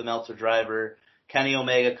clean off the Meltzer driver. Kenny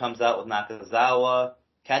Omega comes out with Nakazawa.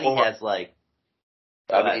 Kenny has like.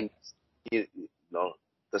 I mean,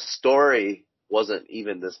 the story wasn't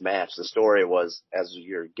even this match. The story was, as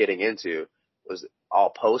you're getting into, was all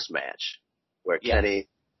post-match, where Kenny,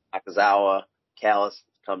 Nakazawa, Callis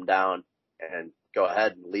come down and go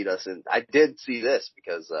ahead and lead us in. I did see this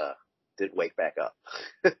because did wake back up.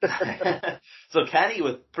 So Kenny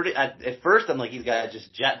was pretty. At first, I'm like, he's got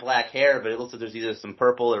just jet black hair, but it looks like there's either some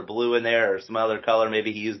purple or blue in there, or some other color.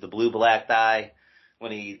 Maybe he used the blue-black dye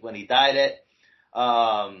when he dyed it.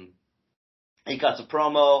 He cuts a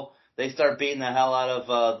promo. They start beating the hell out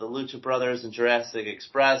of the Lucha Brothers and Jurassic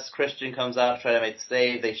Express. Christian comes out to try to make the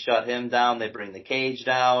save. They shut him down. They bring the cage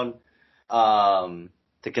down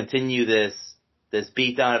to continue this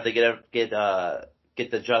beatdown. If they get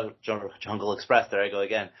the Jungle Express, there I go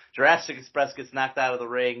again. Jurassic Express gets knocked out of the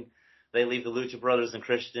ring. They leave the Lucha Brothers and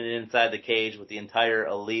Christian inside the cage with the entire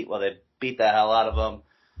Elite while they beat the hell out of them.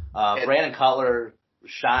 Brandon Cutler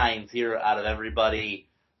shines here out of everybody.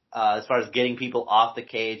 As far as getting people off the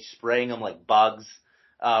cage, spraying them like bugs,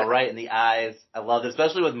 right in the eyes. I loved it,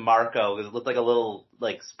 especially with Marco, because it looked like a little,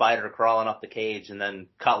 spider crawling up the cage, and then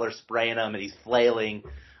Cutler spraying him, and he's flailing.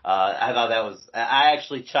 I thought I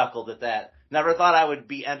actually chuckled at that. Never thought I would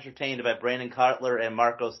be entertained by Brandon Cutler and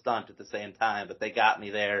Marco Stunt at the same time, but they got me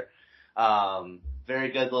there.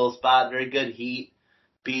 Very good little spot, very good heat.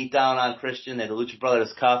 Beat down on Christian, and the Lucha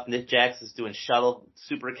Brothers cuff. Nick Jackson's doing shuttle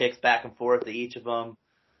super kicks back and forth to each of them.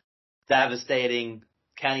 Devastating.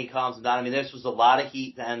 Kenny calms him down. I mean, this was a lot of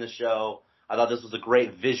heat to end the show. I thought this was a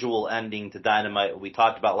great visual ending to Dynamite. We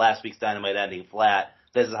talked about last week's Dynamite ending flat.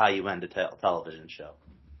 This is how you end a television show.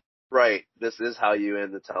 Right. This is how you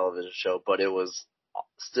end the television show, but it was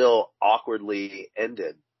still awkwardly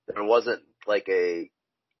ended. There wasn't like a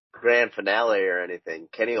grand finale or anything.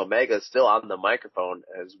 Kenny Omega is still on the microphone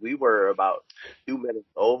as we were about 2 minutes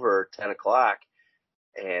over 10 o'clock,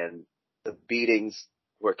 and the beatings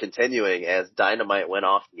were continuing as Dynamite went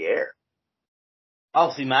off the air.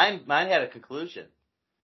 Oh, see, mine had a conclusion.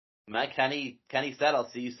 Kenny said, "I'll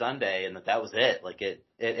see you Sunday," and that was it. Like it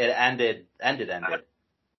ended.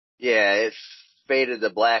 Yeah, it faded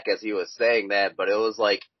to black as he was saying that, but it was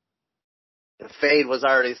like the fade was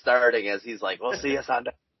already starting as he's like, "We'll see you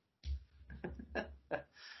Sunday."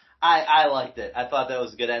 I liked it. I thought that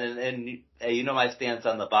was good, and you know my stance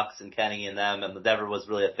on the Bucks and Kenny and them, and Dever was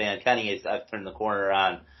really a fan. Kenny, I've turned the corner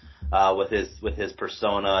on with his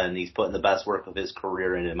persona, and he's putting the best work of his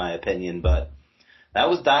career in my opinion. But that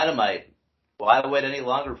was Dynamite. Why wait any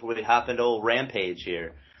longer before we hop into old Rampage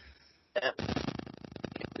here?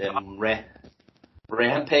 And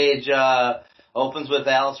Rampage opens with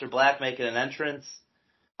Aleister Black making an entrance,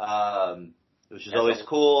 which is always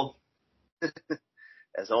cool.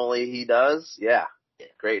 As only he does, yeah.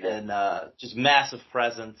 Great. And just massive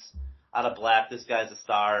presence out of Black. This guy's a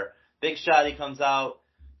star. Big Shot, he comes out,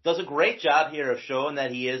 does a great job here of showing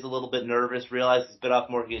that he is a little bit nervous, realizes he's bit off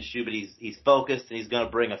more than he can chew, but he's focused and he's going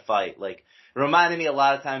to bring a fight. Like, it reminded me a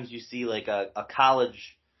lot of times you see like a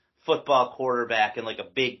college football quarterback in like a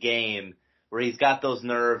big game where he's got those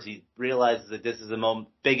nerves. He realizes that this is the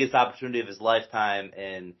biggest opportunity of his lifetime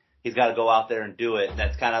and he's got to go out there and do it. And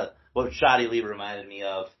that's kind of what Shoddy Lee reminded me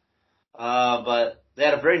of. But they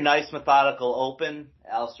had a very nice methodical open.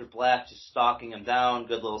 Aleister Black just stalking him down.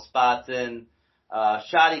 Good little spots in.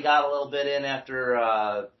 Shoddy got a little bit in after,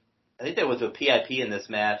 I think they went to a PIP in this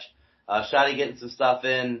match. Shoddy getting some stuff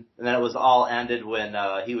in, and then it was all ended when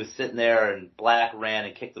he was sitting there and Black ran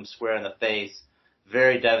and kicked him square in the face.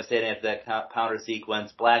 Very devastating after that counter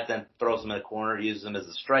sequence. Black then throws him in a corner, uses him as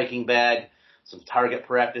a striking bag, some target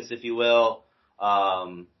practice, if you will.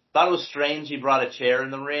 Thought it was strange he brought a chair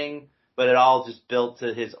in the ring, but it all just built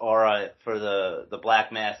to his aura for the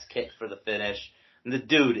Black Mass kick for the finish. And the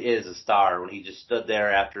dude is a star when he just stood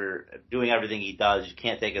there after doing everything he does. You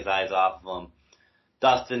can't take his eyes off of him.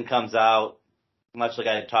 Dustin comes out, much like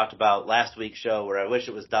I had talked about last week's show, where I wish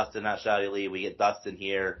it was Dustin, not Shoddy Lee. We get Dustin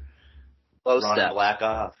here, running Black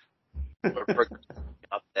off.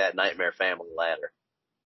 Up that Nightmare Family ladder.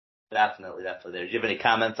 Definitely there. Do you have any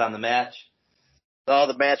comments on the match? No,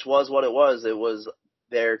 the match was what it was. It was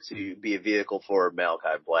there to be a vehicle for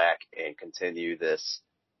Malachi Black and continue this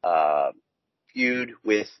feud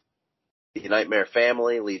with the Nightmare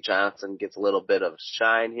Family. Lee Johnson gets a little bit of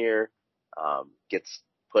shine here. Gets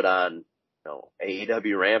put on,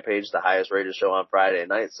 AEW Rampage, the highest rated show on Friday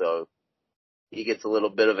night. So he gets a little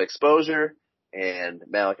bit of exposure, and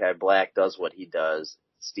Malachi Black does what he does,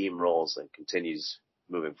 steamrolls and continues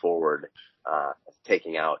moving forward,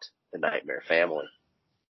 taking out the Nightmare Family.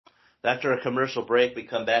 After a commercial break, we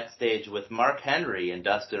come backstage with Mark Henry and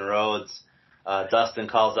Dustin Rhodes. Dustin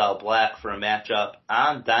calls out Black for a matchup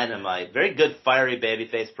on Dynamite. Very good fiery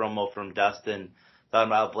babyface promo from Dustin. talking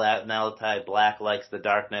about Malachi Black likes the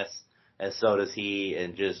darkness, and so does he.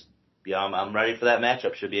 And just, I'm ready for that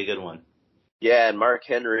matchup. Should be a good one. Yeah, and Mark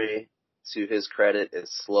Henry, to his credit,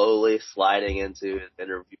 is slowly sliding into his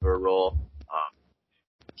interviewer role.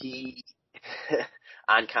 He,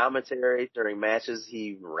 on commentary during matches,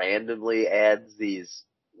 he randomly adds these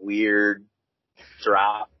weird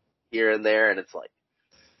drops here and there, and it's like,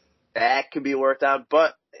 that could be worked on,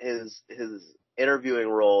 but his interviewing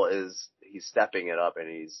role he's stepping it up and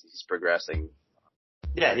he's progressing.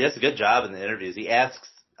 Yeah, he does a good job in the interviews. He asks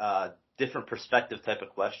different perspective type of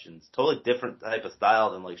questions, totally different type of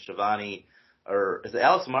style than like Shivani, or is it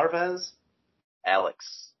Alex Marvez?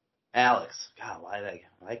 Alex. God,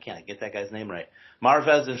 why can't I get that guy's name right?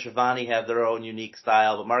 Marvez and Shivani have their own unique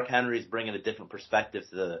style, but Mark Henry's bringing a different perspective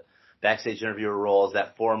to the backstage interviewer role as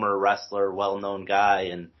that former wrestler, well-known guy.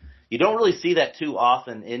 And you don't really see that too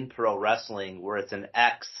often in pro wrestling where it's an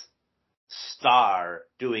ex-star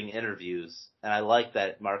doing interviews. And I like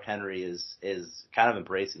that Mark Henry is kind of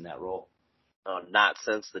embracing that role. Oh, not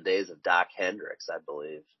since the days of Doc Hendricks, I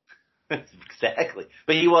believe. Exactly.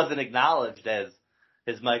 But he wasn't acknowledged as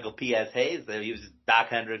his Michael P.S. Hayes. He was Doc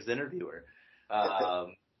Hendricks' interviewer.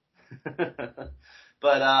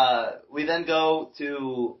 But we then go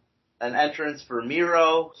to an entrance for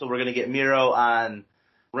Miro. So we're going to get Miro on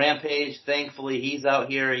Rampage. Thankfully, he's out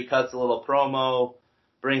here. He cuts a little promo,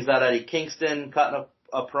 brings out Eddie Kingston, cutting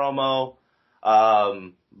a promo.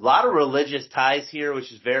 A lot of religious ties here,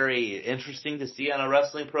 which is very interesting to see on a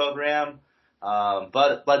wrestling program.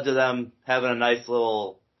 But it led to them having a nice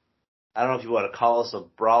little, I don't know if you want to call this a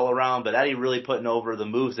brawl around, but Eddie really putting over the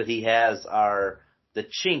moves that he has are the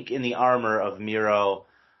chink in the armor of Miro.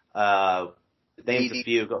 Names a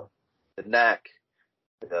few. Go. The neck,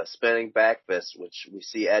 the spinning back fist, which we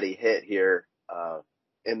see Eddie hit here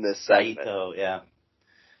in this segment. Saito, yeah.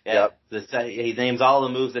 Yep. He names all the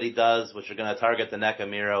moves that he does, which are going to target the neck of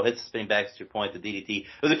Miro. Hits the spinning back to your point, the DDT. It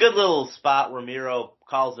was a good little spot where Miro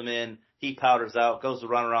calls him in. He powders out, goes to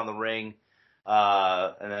run around the ring,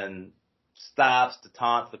 and then stops to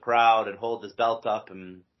taunt the crowd and hold his belt up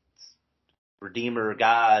and Redeemer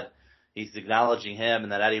God. He's acknowledging him,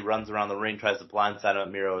 and then Eddie runs around the ring, tries to blindside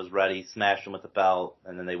him. Miro is ready, smashed him with the belt,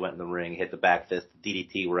 and then they went in the ring, hit the back fist,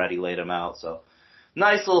 DDT, where Eddie laid him out. So,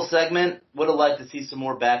 nice little segment. Would have liked to see some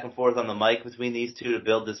more back and forth on the mic between these two to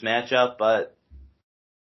build this matchup, but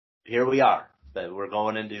here we are. But we're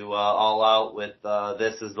going into All Out with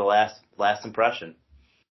this as the last impression.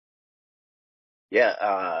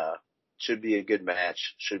 Yeah, should be a good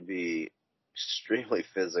match. Should be extremely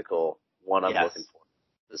physical. One I'm looking forward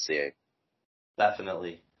to seeing.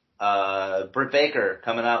 Definitely. Britt Baker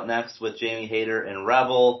coming out next with Jamie Hayter and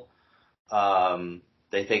Rebel.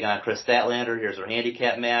 They take on Chris Statlander. Here's our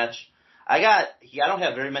handicap match. I don't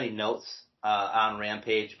have very many notes on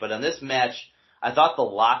Rampage, but on this match, I thought the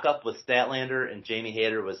lockup with Statlander and Jamie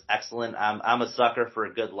Hayter was excellent. I'm a sucker for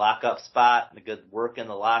a good lockup spot and a good work in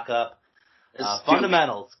the lockup.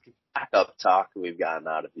 Fundamentals. Lockup talk we've gotten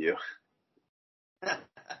out of you.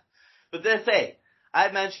 But then, hey,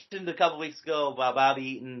 I mentioned a couple weeks ago about Bobby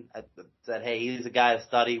Eaton. I said, hey, he's a guy to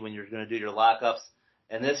study when you're going to do your lockups.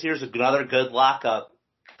 And here's another good lockup.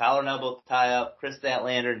 Collar and elbow tie-up, Chris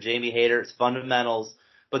Statlander and Jamie Hayter. It's fundamentals.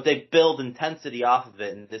 But they build intensity off of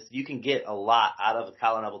it. And you can get a lot out of a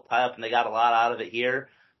collar and elbow tie-up. And they got a lot out of it here.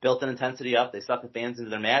 Built an intensity up. They sucked the fans into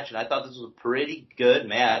their match. And I thought this was a pretty good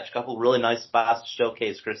match. A couple really nice spots to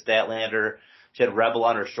showcase Chris Statlander. She had Rebel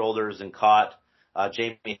on her shoulders and caught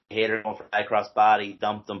Jamie Hayter going for high cross body,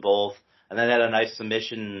 dumped them both, and then had a nice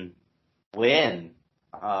submission win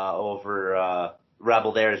over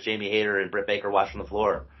Rebel there as Jamie Hayter and Britt Baker watching the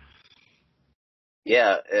floor.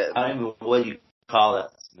 Yeah. I don't know what you call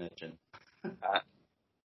that submission.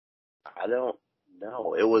 I don't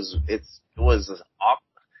know.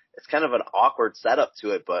 It's kind of an awkward setup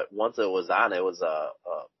to it, but once it was on, it was a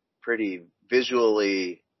pretty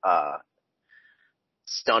visually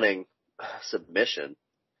stunning submission.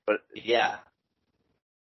 But yeah,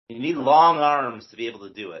 you need long arms to be able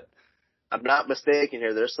to do it. I'm not mistaken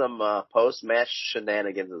here. There's some post-match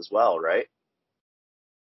shenanigans as well, right?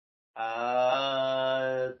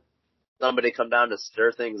 Somebody come down to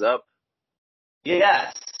stir things up?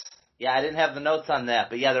 Yes. Yeah, I didn't have the notes on that,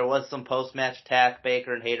 but yeah, there was some post-match attack.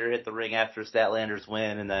 Baker and Hayter hit the ring after Statlander's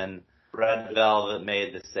win, and then Red Velvet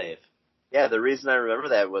made the save. Yeah, the reason I remember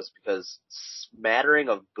that was because smattering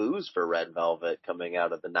of boos for Red Velvet coming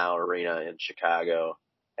out of the Now Arena in Chicago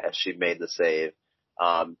as she made the save.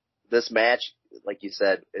 This match, like you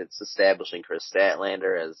said, it's establishing Chris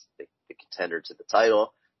Statlander as the contender to the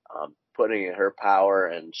title, putting her power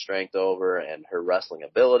and strength over and her wrestling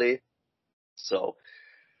ability. So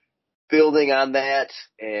building on that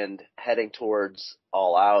and heading towards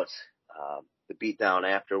All Out, the beatdown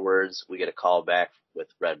afterwards, we get a call back with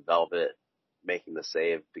Red Velvet making the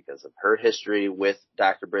save because of her history with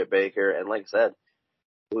Dr. Britt Baker. And like I said,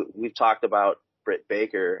 we've talked about Britt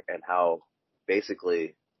Baker and how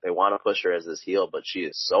basically they want to push her as this heel, but she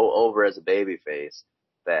is so over as a babyface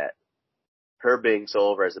that her being so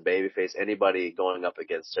over as a babyface, anybody going up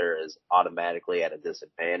against her is automatically at a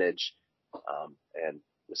disadvantage. And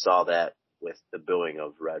we saw that with the booing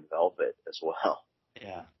of Red Velvet as well.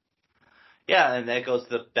 Yeah. Yeah, and that goes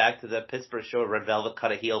back to the Pittsburgh show. Red Velvet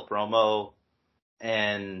cut a heel promo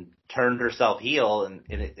and turned herself heel, and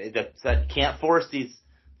it can't force these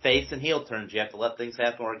face and heel turns. You have to let things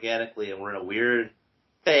happen organically, and we're in a weird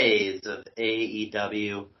phase of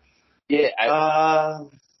AEW. Yeah,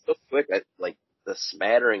 so quick, like the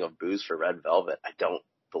smattering of boos for Red Velvet, I don't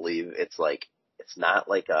believe it's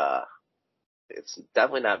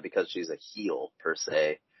definitely not because she's a heel per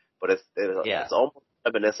se, but it's almost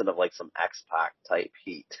reminiscent of like some X-Pac type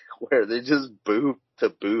heat where they just boo to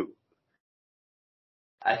boo.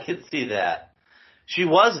 I can see that. She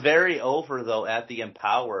was very over though at the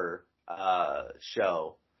Empower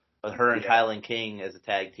show with her and Kylan King as a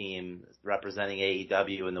tag team representing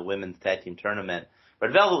AEW in the women's tag team tournament.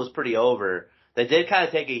 Red Velvet was pretty over. They did kind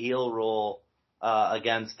of take a heel role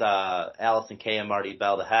against Allison Kay and Marty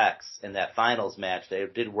Bell, the Hex, in that finals match. They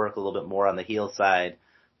did work a little bit more on the heel side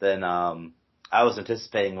than I was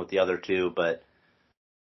anticipating with the other two, but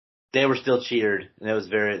they were still cheered,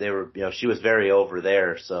 and she was very over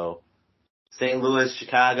there. So St. Louis,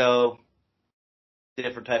 Chicago,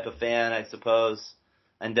 different type of fan, I suppose.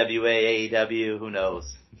 NWA, AEW, who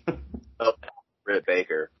knows? Britt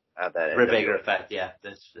Baker. Britt Baker effect, yeah,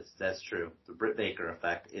 that's true. The Britt Baker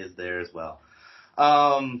effect is there as well.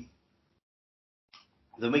 Then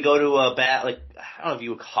we go to I don't know if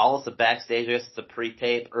you would call this a backstage, I guess it's a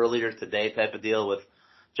pre-tape, earlier today type of deal with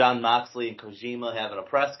Jon Moxley and Kojima having a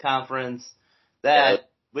press conference.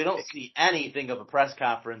 We don't see anything of a press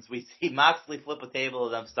conference. We see Moxley flip a table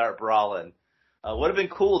and them start brawling. Would have been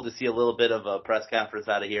cool to see a little bit of a press conference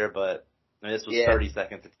out of here, but this was 30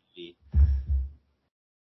 seconds of TV.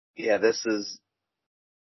 Yeah, this is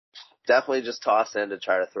definitely just tossed in to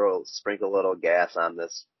try to sprinkle a little gas on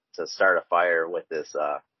this to start a fire with this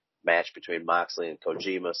match between Moxley and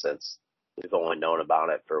Kojima, since we've only known about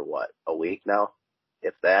it for a week now,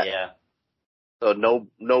 if that. Yeah. So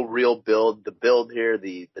no real build. The build here,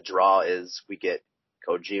 the draw is we get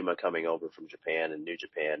Kojima coming over from Japan and New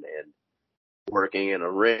Japan and working in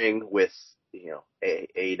a ring with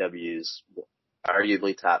AEW's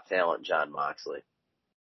arguably top talent, Jon Moxley.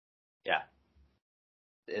 Yeah.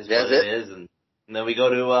 It is what it is. And then we go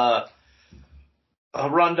to a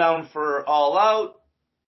rundown for All Out,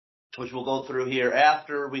 which we'll go through here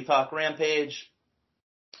after we talk Rampage.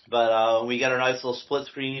 But we got a nice little split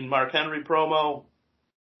screen Mark Henry promo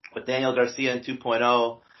with Daniel Garcia in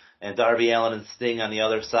 2.0 and Darby Allin and Sting on the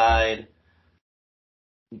other side.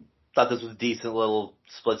 Thought this was a decent little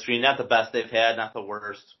split screen. Not the best they've had, not the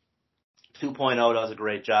worst. 2.0 does a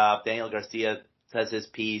great job. Daniel Garcia says his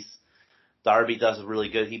piece. Darby does really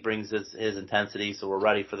good. He brings his intensity, so we're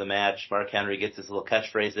ready for the match. Mark Henry gets his little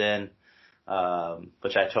catchphrase in,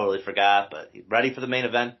 which I totally forgot, but he's ready for the main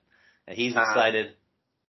event, and he's excited.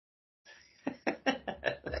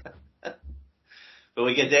 But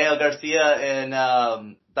we get Daniel Garcia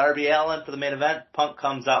and Darby Allin for the main event. Punk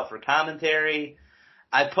comes out for commentary.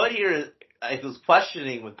 I put here, I was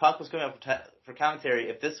questioning when Punk was coming out for commentary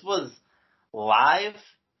if this was live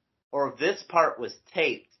or if this part was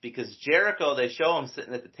taped, because Jericho, they show him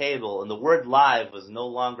sitting at the table, and the word live was no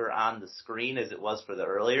longer on the screen as it was for the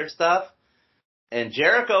earlier stuff. And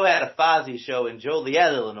Jericho had a Fozzy show in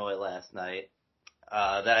Joliet, Illinois last night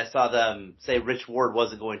that I saw them say Rich Ward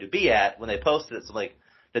wasn't going to be at when they posted it. So,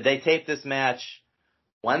 did they tape this match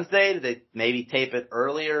Wednesday? Did they maybe tape it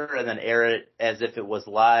earlier and then air it as if it was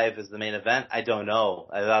live as the main event? I don't know.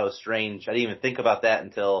 I thought it was strange. I didn't even think about that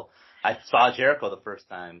until I saw Jericho the first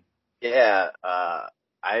time. Yeah, I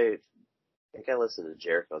think I listened to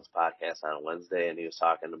Jericho's podcast on Wednesday, and he was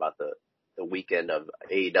talking about the weekend of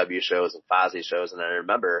AEW shows and Fozzy shows, and I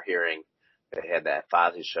remember hearing they had that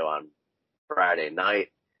Fozzy show on Friday night.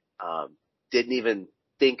 Didn't even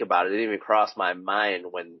think about it. Didn't even cross my mind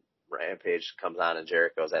when Rampage comes on and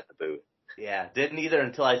Jericho's at the booth. Yeah, didn't either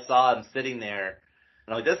until I saw him sitting there. And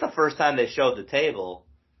I'm like, that's the first time they showed the table.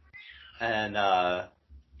 And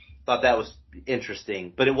thought that was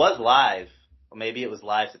interesting. But it was live. Or maybe it was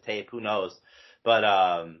live to tape. Who knows? But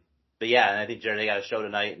yeah, and I think they got a show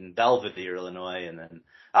tonight in Belvedere, Illinois. And then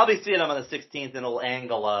I'll be seeing them on the 16th in Old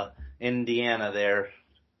Angela Indiana there.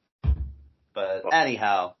 But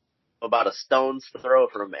anyhow. About a stone's throw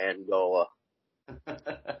from Angola.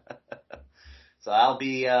 So I'll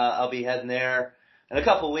be heading there in a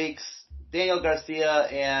couple weeks. Daniel Garcia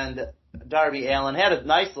and Darby Allin had a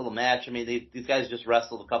nice little match. I mean, these guys just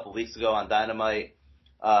wrestled a couple weeks ago on Dynamite.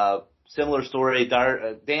 Similar story.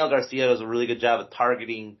 Daniel Garcia does a really good job of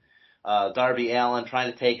targeting Darby Allin,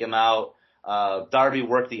 trying to take him out. Darby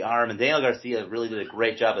worked the arm, and Daniel Garcia really did a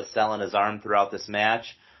great job of selling his arm throughout this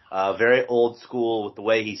match. Very old school with the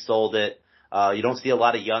way he sold it. You don't see a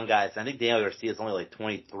lot of young guys. I think Daniel Garcia is only like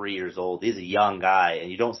 23 years old. He's a young guy,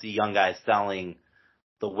 and you don't see young guys selling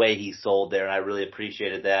the way he sold there, and I really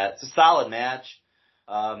appreciated that. It's a solid match.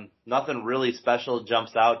 Nothing really special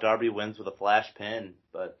jumps out. Darby wins with a flash pin,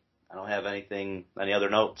 but I don't have any other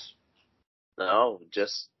notes. No,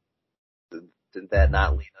 just did that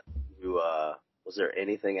not lead us to, was there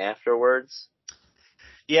anything afterwards?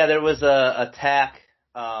 Yeah, there was a attack,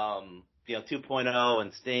 2.0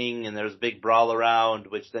 and Sting, and there was a big brawl around,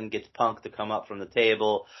 which then gets Punk to come up from the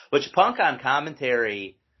table, which Punk on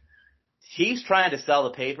commentary, he's trying to sell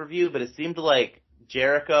the pay-per-view, but it seemed like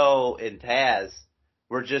Jericho and Taz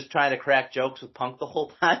were just trying to crack jokes with Punk the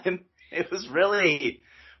whole time. It was really,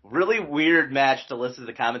 really weird match to listen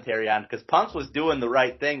to the commentary on, because Punk was doing the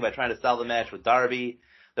right thing by trying to sell the match with Darby.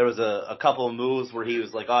 There was a couple of moves where he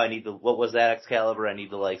was like, what was that Excalibur? I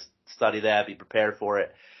need to study that, be prepared for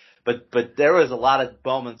it. But there was a lot of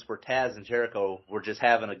moments where Taz and Jericho were just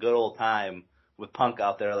having a good old time with Punk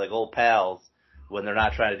out there, like old pals, when they're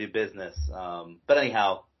not trying to do business. But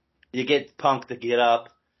anyhow, you get Punk to get up.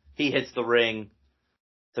 He hits the ring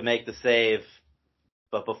to make the save.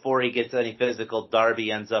 But before he gets any physical,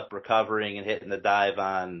 Darby ends up recovering and hitting the dive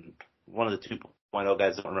on one of the 2.0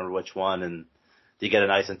 guys. I don't remember which one. And you get a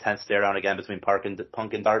nice intense stare down again between Punk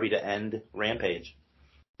and Darby to end Rampage.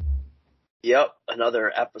 Yep,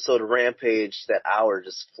 another episode of Rampage. That hour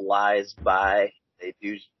just flies by. They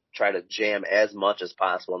do try to jam as much as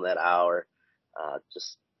possible in that hour.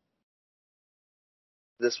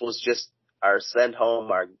 This was just our send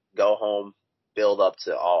home, our go home, build up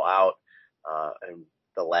to All Out. And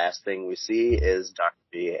the last thing we see is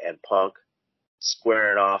Darby and Punk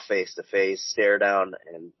squaring off face to face, stare down,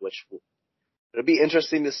 and it'll be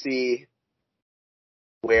interesting to see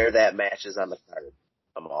where that match is on the card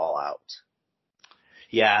from All Out.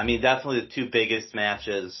 Yeah, I mean, definitely the two biggest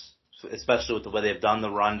matches, especially with the way they've done the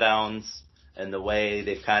rundowns and the way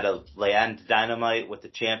they've they end Dynamite with the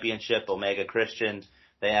championship, Omega Christian.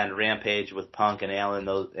 They end Rampage with Punk and Allin,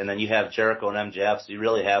 and then you have Jericho and MJF, so you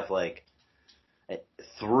really have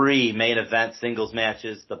three main event singles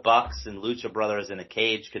matches. The Bucks and Lucha Brothers in a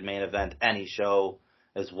cage could main event any show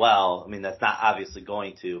as well. I mean, that's not obviously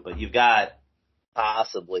going to, but you've got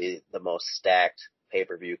possibly the most stacked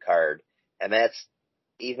pay-per-view card, and that's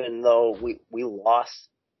even though we lost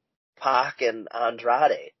Pac and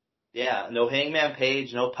Andrade. Yeah, no Hangman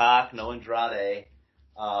Page, no Pac, no Andrade.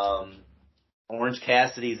 Orange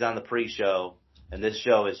Cassidy's on the pre-show, and this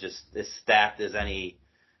show is just as stacked as any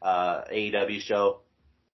AEW show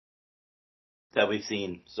that we've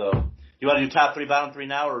seen. So, you want to do top three, bottom three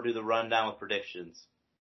now, or do the rundown with predictions?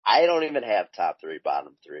 I don't even have top three,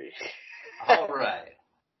 bottom three. All right.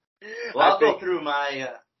 Well, I'll go through my...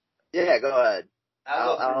 yeah, go ahead.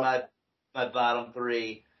 I'll go through my bottom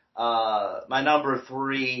three. My number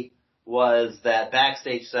three was that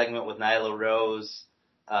backstage segment with Nyla Rose,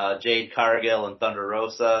 Jade Cargill, and Thunder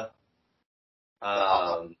Rosa.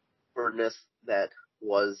 Awkwardness that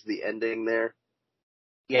was the ending there.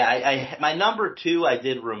 Yeah, my number two I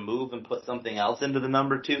did remove and put something else into the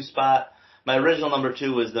number two spot. My original number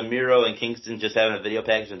two was the Miro and Kingston just having a video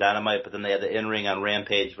package on Dynamite, but then they had the in-ring on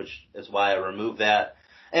Rampage, which is why I removed that.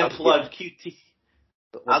 And plugged QT.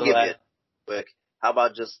 I'll give you it quick. How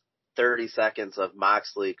about just 30 seconds of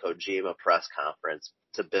Moxley Kojima press conference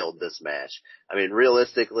to build this match? I mean,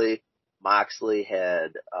 realistically, Moxley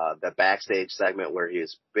had the backstage segment where he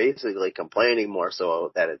was basically complaining more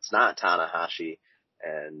so that it's not Tanahashi,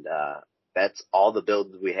 and that's all the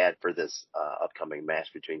build we had for this upcoming match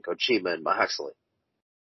between Kojima and Moxley.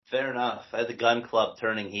 Fair enough. I had the Gun Club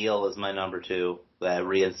turning heel as my number two that I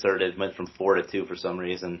reinserted, went from 4 to 2 for some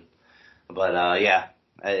reason. But yeah,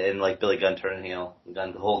 I didn't like Billy Gunn turning heel,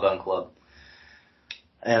 the whole Gun Club.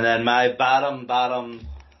 And then my bottom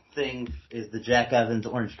thing is the Jack Evans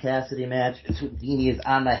Orange Cassidy match. Houdini is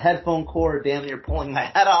on my headphone cord, damn near pulling my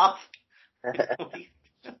head off.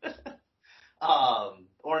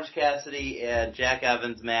 Orange Cassidy and Jack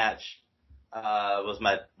Evans match was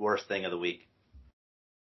my worst thing of the week.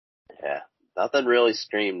 Yeah, nothing really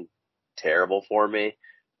screamed terrible for me.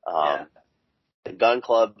 Yeah. The Gun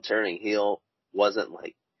Club turning heel wasn't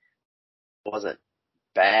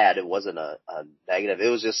bad. It wasn't a negative. It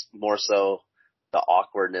was just more so the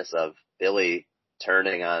awkwardness of Billy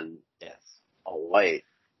turning on Yes. Paul White,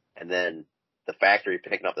 and then the factory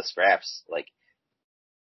picking up the scraps. Like,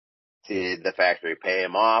 did the factory pay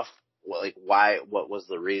him off? Why? What was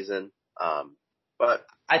the reason? But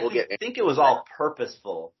I think it was all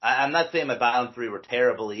purposeful. I'm not saying my bottom three were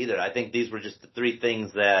terrible either. I think these were just the three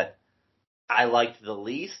things that I liked the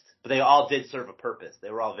least, but they all did serve a purpose.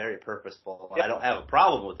 They were all very purposeful. Yep. I don't have a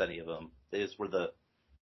problem with any of them. They just were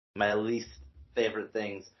my least favorite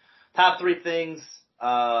things. Top three things.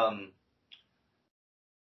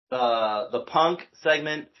 The Punk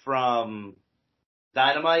segment from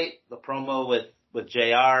Dynamite, the promo with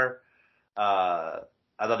JR.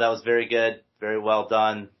 I thought that was very good, very well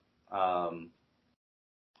done. And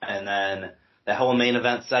then the whole main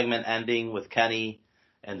event segment ending with Kenny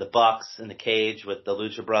and the Bucks in the cage with the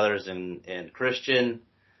Lucha Brothers and Christian.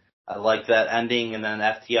 I like that ending. And then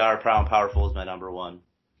FTR, Proud and Powerful is my number one.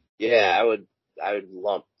 Yeah, I would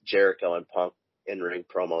lump Jericho and Punk in-ring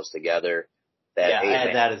promos together. That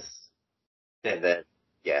is. And then,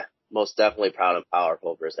 yeah, most definitely Proud and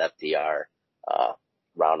Powerful versus FTR,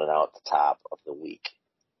 rounding out the top of the week.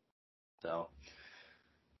 So,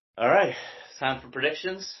 all right, it's time for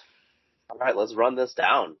predictions. All right, let's run this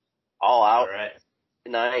down. All out. All right.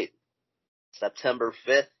 Tonight, September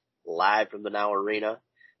 5th, live from the Now Arena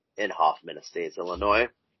in Hoffman Estates, Illinois.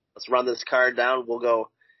 Let's run this card down. We'll go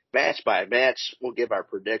match by match. We'll give our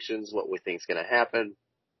predictions, what we think is going to happen,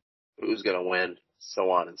 who's going to win, so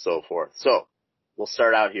on and so forth. So, we'll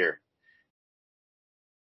start out here.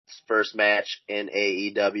 First match in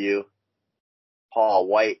AEW, Paul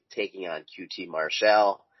White taking on QT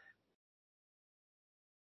Marshall.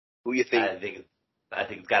 Who you think? I think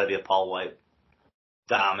it's got to be a Paul White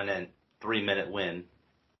dominant 3-minute win.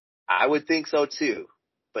 I would think so too.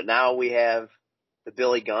 But now we have the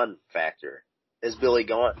Billy Gunn factor. Is Billy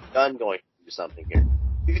Gunn going to do something here?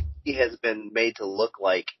 He has been made to look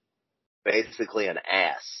like basically an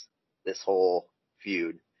ass this whole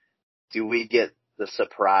feud. Do we get the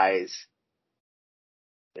surprise,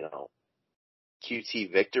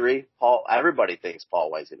 QT victory? Everybody thinks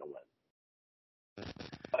Paul White's going to win.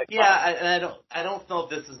 Yeah, I don't know if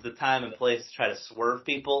this is the time and place to try to swerve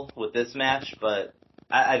people with this match, but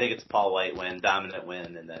I think it's Paul White dominant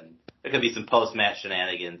win, and then there could be some post-match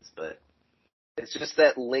shenanigans, but it's just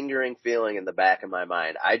that lingering feeling in the back of my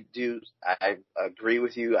mind. I agree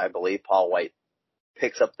with you. I believe Paul White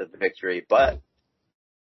picks up the victory, but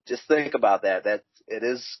just think about that. It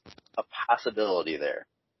is a possibility there.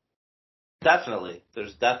 Definitely.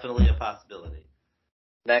 There's definitely a possibility.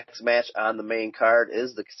 Next match on the main card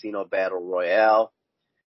is the Casino Battle Royale.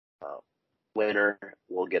 Winner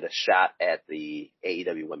will get a shot at the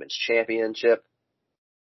AEW Women's Championship.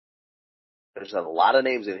 There's a lot of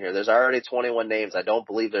names in here. There's already 21 names. I don't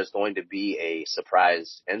believe there's going to be a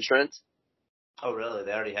surprise entrant. Oh, really?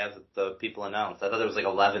 They already have the people announced. I thought there was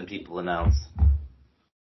 11 people announced.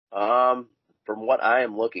 From what I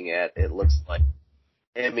am looking at, it looks like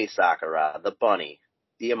Emi Sakura, The Bunny,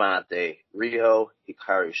 Diamante, Riho,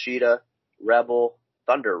 Hikaru Shida, Rebel,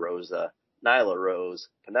 Thunder Rosa, Nyla Rose,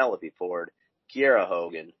 Penelope Ford, Kiera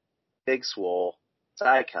Hogan, Big Swole,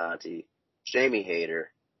 Ty Conti, Jamie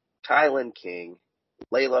Hayter, Kylan King,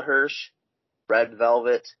 Layla Hirsch, Red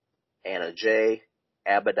Velvet, Anna Jay,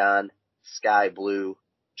 Abaddon, Sky Blue,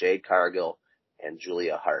 Jade Cargill, and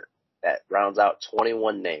Julia Hart. That rounds out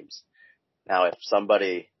 21 names. Now, if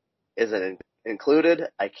somebody isn't included,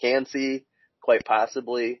 I can see quite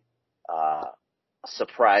possibly a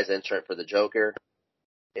surprise entrant for the Joker.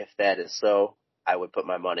 If that is so, I would put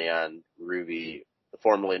my money on Ruby,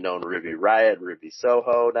 formerly known Ruby Riott, Ruby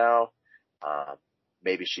Soho now.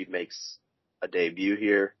 Maybe she makes a debut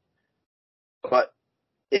here. But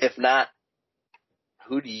if not,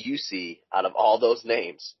 who do you see out of all those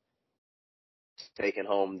names taking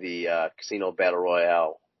home the Casino Battle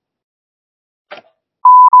Royale?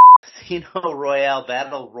 Casino Royale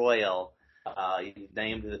Battle Royal. You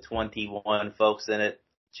named the 21 folks in it.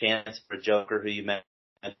 Chance for Joker, who you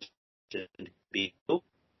mentioned, be who?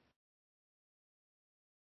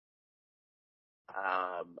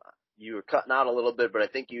 You were cutting out a little bit, but I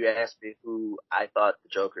think you asked me who I thought the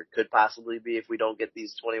Joker could possibly be if we don't get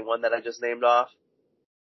these 21 that I just named off.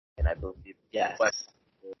 And I believe yes,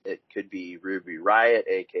 it could be Ruby Riott,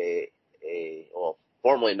 aka,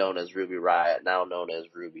 formerly known as Ruby Riott, now known as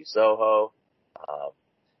Ruby Soho.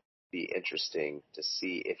 Be interesting to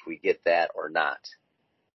see if we get that or not.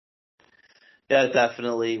 Yeah,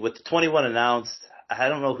 definitely. With the 21 announced, I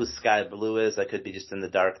don't know who Sky Blue is. I could be just in the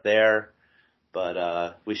dark there.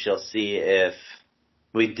 but we shall see if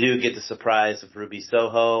we do get the surprise of Ruby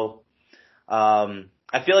Soho.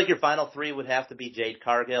 I feel like your final three would have to be Jade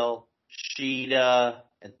Cargill, Shida,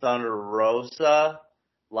 and Thunder Rosa.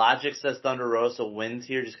 Logic says Thunder Rosa wins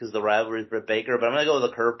here just because of the rivalry with Britt Baker, but I'm going to go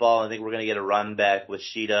with a curveball. I think we're going to get a run back with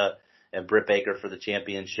Shida and Britt Baker for the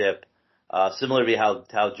championship. Similar to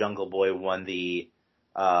how Jungle Boy won the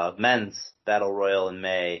men's Battle Royal in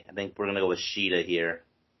May. I think we're going to go with Shida here.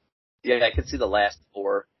 Yeah, I could see the last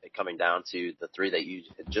four coming down to the three that you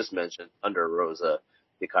had just mentioned, Thunder Rosa,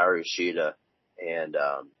 Hikaru Shida, and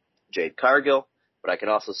Jade Cargill. But I can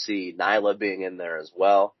also see Nyla being in there as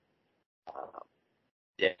well.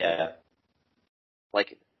 Yeah.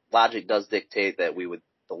 Like, logic does dictate that we would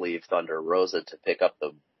believe Thunder Rosa to pick up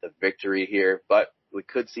the victory here, but we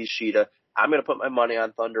could see Shida. I'm going to put my money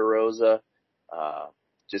on Thunder Rosa,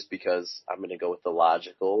 just because I'm going to go with the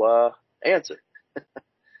logical answer.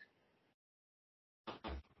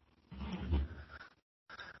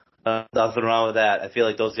 Nothing wrong with that. I feel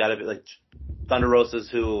like those got to be like Thunder Rosa's,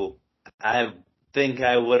 who I think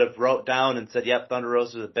I would have wrote down and said, "Yep, Thunder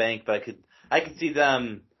Rosa's a bank," but I could see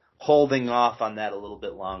them holding off on that a little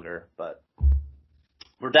bit longer. But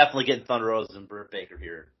we're definitely getting Thunder Rosa and Britt Baker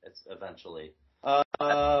here. It's eventually.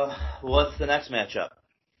 What's the next matchup?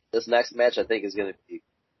 This next match I think is going to be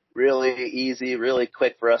really easy, really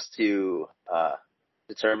quick for us to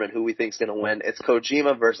determine who we think is going to win. It's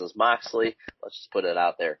Kojima versus Moxley. Let's just put it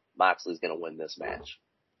out there. Moxley's going to win this match.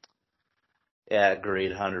 Yeah,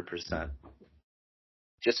 agreed, 100%.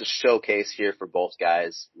 Just a showcase here for both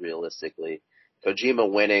guys, realistically.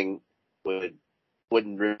 Kojima winning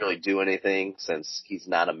wouldn't really do anything since he's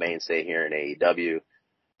not a mainstay here in AEW.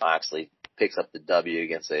 Moxley picks up the W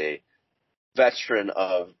against a veteran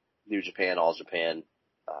of New Japan, All Japan,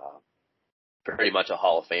 pretty much a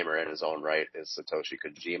Hall of Famer in his own right is Satoshi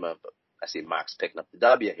Kojima, but I see Mox picking up the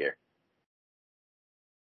W here.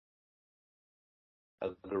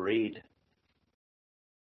 Agreed.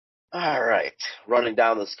 All right. Running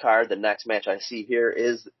down this card, the next match I see here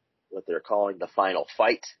is what they're calling the final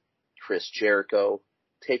fight. Chris Jericho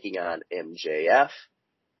taking on MJF.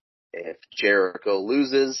 If Jericho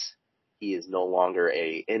loses, he is no longer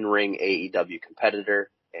a in-ring AEW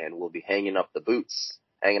competitor and will be hanging up the boots,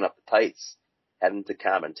 hanging up the tights, heading to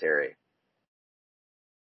commentary.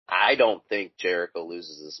 I don't think Jericho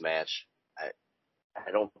loses this match.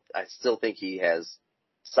 I still think he has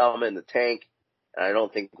some in the tank, and I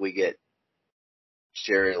don't think we get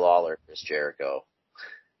Jerry Lawler, Chris Jericho.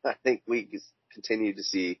 I think we continue to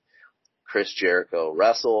see Chris Jericho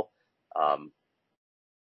wrestle.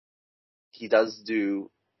 He does do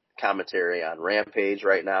commentary on Rampage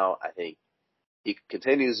right now. I think he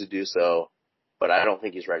continues to do so, but I don't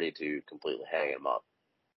think he's ready to completely hang him up.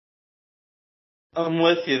 I'm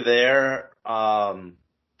with you there.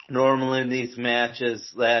 Normally in these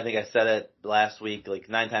matches, I think I said it last week, like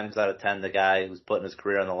 9 times out of 10, the guy who's putting his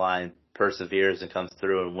career on the line perseveres and comes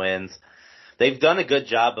through and wins. They've done a good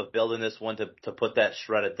job of building this one to put that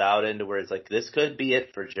shred of doubt into where it's like, this could be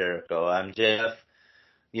it for Jericho. MJF,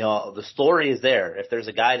 the story is there. If there's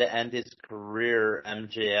a guy to end his career,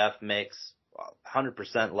 MJF makes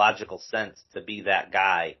 100% logical sense to be that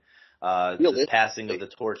guy. The passing of the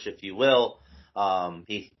torch, if you will. I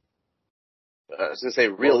was going to say,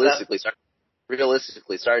 realistically,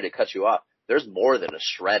 sorry to cut you off. There's more than a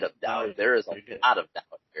shred of doubt. There is a lot of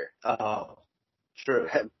doubt here. Oh, true.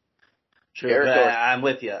 True. I'm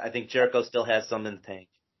with you. I think Jericho still has some in the tank.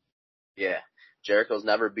 Yeah. Jericho's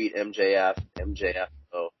never beat MJF.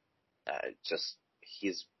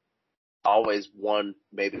 He's always one,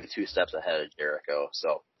 maybe 2 steps ahead of Jericho.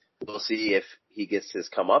 So we'll see if he gets his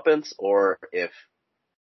comeuppance or if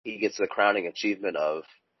he gets the crowning achievement of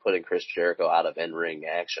putting Chris Jericho out of in-ring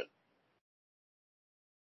action.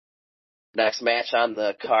 Next match on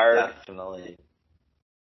the card. Definitely.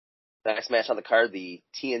 Next match on the card, the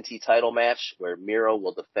TNT title match where Miro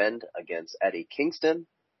will defend against Eddie Kingston.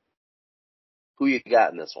 Who you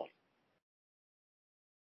got in this one?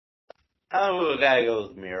 I gotta go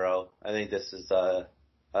with Miro. I think this is a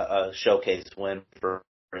showcase win for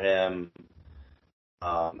him.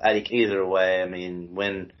 Eddie, either way, I mean,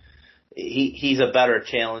 when he's a better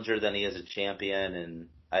challenger than he is a champion, and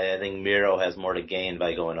I think Miro has more to gain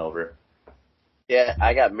by going over. Yeah,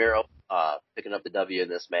 I got Miro picking up the W in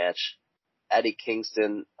this match. Eddie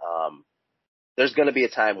Kingston, there's going to be a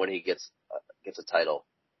time when he gets a title.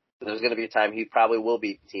 There's going to be a time he probably will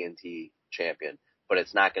be TNT champion, but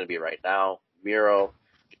it's not going to be right now. Miro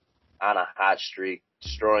on a hot streak,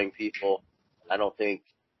 destroying people. I don't think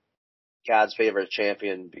God's favorite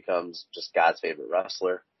champion becomes just God's favorite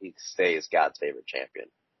wrestler. He stays God's favorite champion.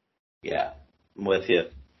 Yeah, I'm with you.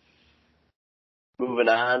 Moving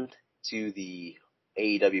on to the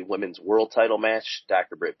AEW Women's World Title match,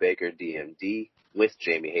 Dr. Britt Baker, DMD, with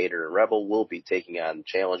Jamie Hayter and Rebel will be taking on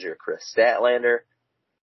challenger Chris Statlander.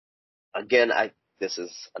 Again, this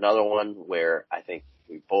is another one where I think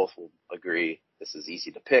we both will agree this is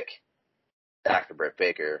easy to pick. Dr. Britt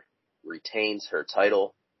Baker retains her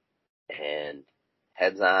title and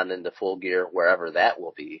heads on into Full Gear wherever that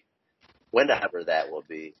will be, whenever that will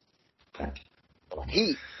be.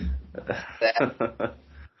 Heat that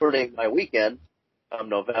hurting my weekend of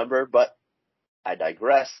November, but I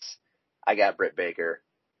digress. I got Britt Baker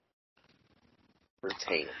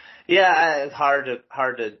retaining. Yeah, it's hard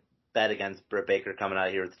to bet against Britt Baker coming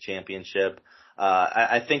out here with the championship.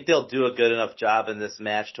 I think they'll do a good enough job in this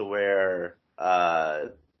match to where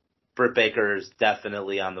Britt Baker's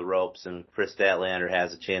definitely on the ropes and Chris Statlander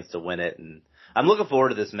has a chance to win it. And I'm looking forward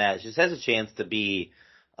to this match. This has a chance to be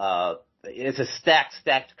it's a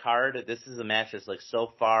stacked card. This is a match that's like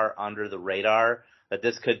so far under the radar that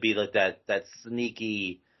this could be like that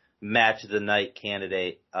sneaky match of the night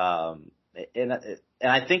candidate. And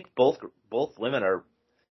I think both women are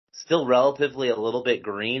still relatively a little bit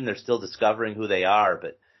green. They're still discovering who they are,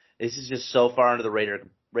 but this is just so far under the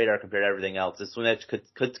radar compared to everything else. This one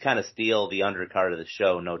could kind of steal the undercard of the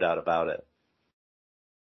show, no doubt about it.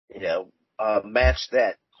 Yeah, a match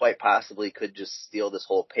that quite possibly could just steal this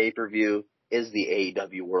whole pay-per-view is the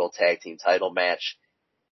AEW World Tag Team title match.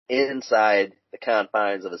 Inside the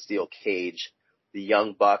confines of a steel cage, the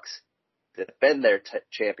Young Bucks defend their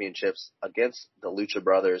championships against the Lucha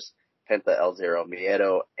Brothers, Penta El Zero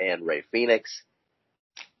Miedo, and Rey Fenix.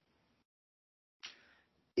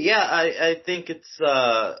 Yeah, I think it's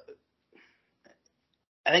a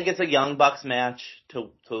Young Bucks match to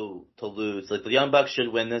lose. Like the Young Bucks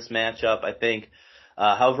should win this matchup, I think.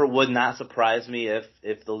 However, it would not surprise me if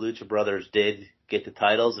the Lucha Brothers did get the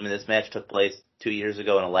titles. I mean, this match took place 2 years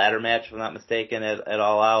ago in a ladder match, if I'm not mistaken, at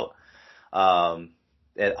All Out.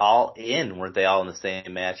 At All In, weren't they all in the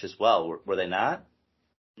same match as well? Were they not?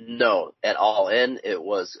 No, at All In, it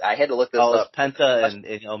was. I had to look this up. Oh, it was Penta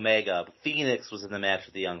and Omega. Phoenix was in the match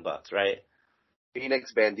with the Young Bucks, right?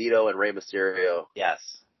 Phoenix, Bandito, and Rey Mysterio. Yes.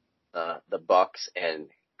 The Bucks and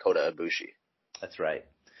Kota Ibushi. That's right.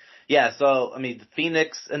 Yeah, so, I mean, the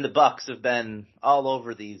Phoenix and the Bucks have been all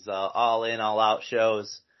over these All In, All Out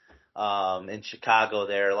shows in Chicago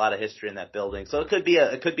there. A lot of history in that building. So it could be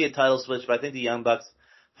a title switch, but I think the Young Bucks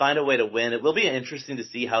find a way to win. It will be interesting to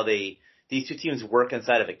see how these two teams work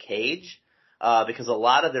inside of a cage because a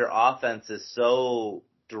lot of their offense is so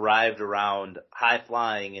derived around high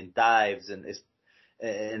flying and dives and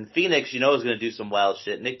Phoenix, is going to do some wild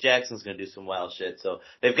shit. Nick Jackson's going to do some wild shit. So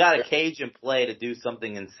they've got a cage in play to do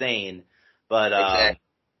something insane. But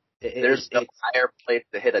exactly. There's no higher place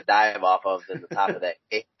to hit a dive off of than the top of that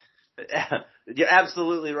cage. You're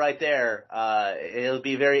absolutely right there. It'll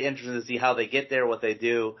be very interesting to see how they get there, what they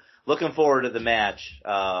do. Looking forward to the match.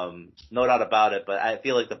 No doubt about it. But I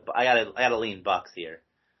feel like I gotta lean Bucks here.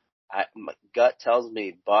 My gut tells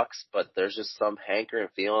me Bucks, but there's just some hankering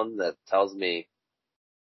feeling that tells me,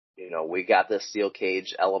 we got this steel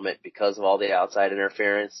cage element because of all the outside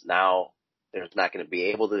interference. Now there's not going to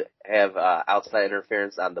be able to have outside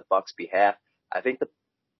interference on the Bucks' behalf. I think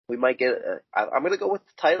we might get. I'm going to go with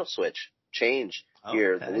the title switch change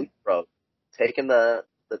here. The Lucha Bros taking the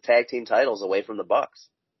tag team titles away from the Bucks.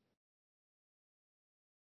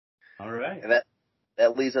 All right, and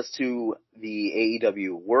that leads us to the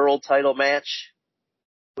AEW World Title match,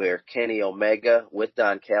 where Kenny Omega with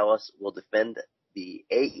Don Callis will defend the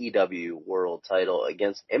AEW World Title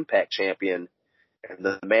against Impact Champion and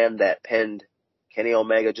the man that pinned Kenny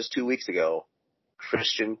Omega just 2 weeks ago,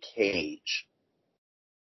 Christian Cage.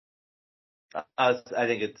 I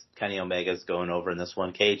think it's Kenny Omega's going over in this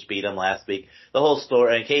one. Cage beat him last week. The whole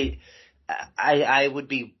story, and Cage, I would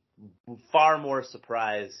be far more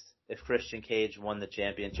surprised if Christian Cage won the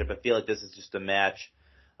championship. I feel like this is just a match.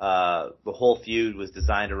 The whole feud was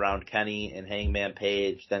designed around Kenny and Hangman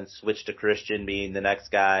Page, then switched to Christian being the next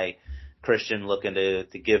guy. Christian looking to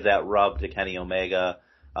give that rub to Kenny Omega.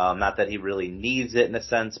 Not that he really needs it in a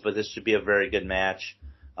sense, but this should be a very good match.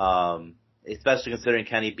 Especially considering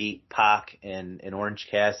Kenny beat Pac and Orange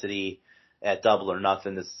Cassidy at Double or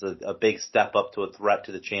Nothing. This is a big step up to a threat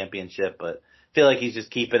to the championship, but I feel like he's just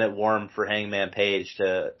keeping it warm for Hangman Page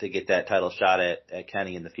to get that title shot at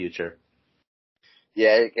Kenny in the future.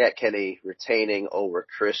 Yeah, got Kenny retaining over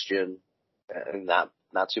Christian, and not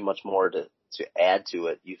too much more to add to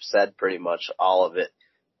it. You've said pretty much all of it.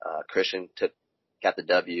 Christian got the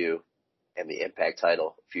W and the Impact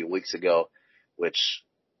title a few weeks ago, which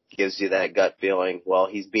gives you that gut feeling, well,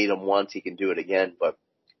 he's beat him once, he can do it again. But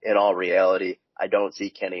in all reality, I don't see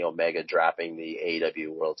Kenny Omega dropping the AEW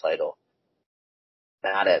world title.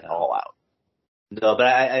 Not at all out. No, but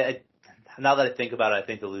I now that I think about it, I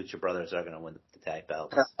think the Lucha Brothers are going to win the tag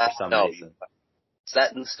belts for some reason.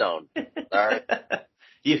 Set in stone. All right.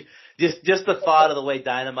 You just the thought of the way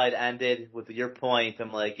Dynamite ended with your point,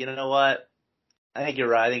 I'm like, you know what? I think you're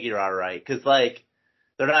right. I think you're all right. Because, like,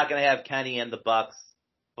 they're not going to have Kenny and the Bucks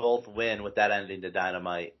both win with that ending to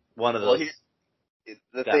Dynamite. One of those.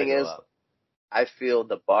 The thing is, I feel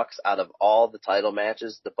the Bucks, out of all the title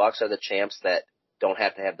matches, the Bucks are the champs that don't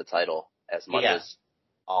have to have the title as much as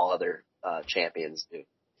all other champions do.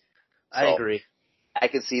 So I agree. I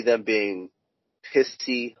can see them being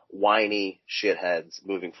pissy, whiny shitheads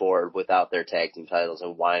moving forward without their tag team titles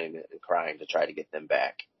and whining and crying to try to get them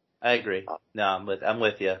back. I agree. No, I'm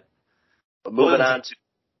with you. But moving on to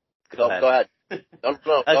go ahead. Go ahead.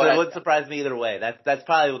 It wouldn't surprise me either way. That's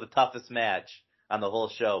probably the toughest match on the whole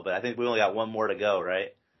show. But I think we only got one more to go,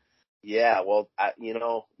 right? Yeah. Well,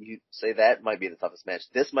 you say that might be the toughest match.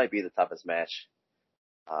 This might be the toughest match.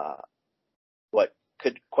 What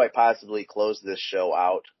could quite possibly close this show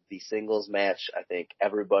out? The singles match. I think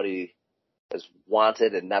everybody has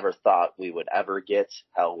wanted and never thought we would ever get.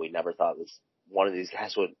 Hell, we never thought one of these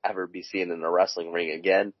guys would ever be seen in a wrestling ring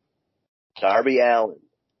again. Darby Allin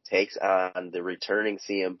takes on the returning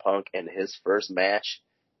CM Punk in his first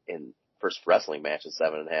wrestling match in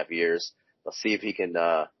 7.5 years. Let's see if he can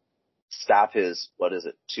stop his,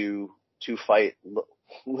 two fight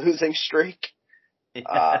losing streak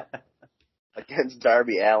against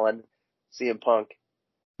Darby Allin. CM Punk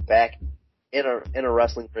back in a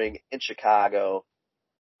wrestling ring in Chicago.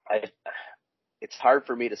 It's hard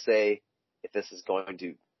for me to say if this is going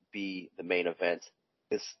to be the main event.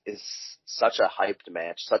 This is such a hyped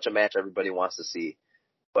match, such a match everybody wants to see.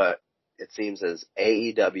 But it seems as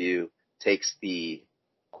AEW takes the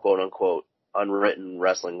quote-unquote unwritten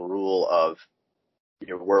wrestling rule of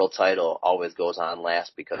your world title always goes on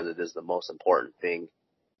last because it is the most important thing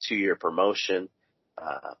to your promotion.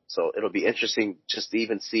 So it'll be interesting just to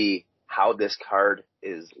even see how this card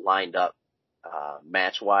is lined up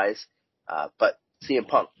match-wise. But CM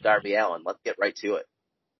Punk, Darby Allin, let's get right to it.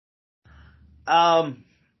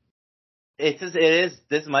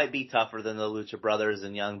 This might be tougher than the Lucha Brothers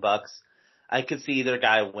and Young Bucks. I could see either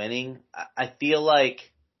guy winning. I feel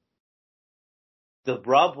like the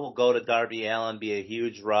rub will go to Darby Allin, be a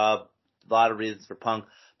huge rub, a lot of reasons for Punk,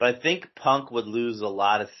 but I think Punk would lose a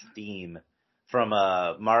lot of steam from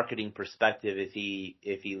a marketing perspective if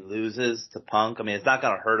he loses to Punk. I mean, it's not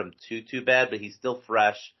going to hurt him too bad, but he's still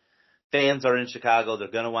fresh. Fans are in Chicago. They're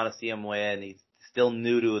going to want to see him win. He's still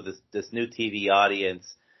new to this new TV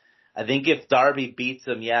audience. I think if Darby beats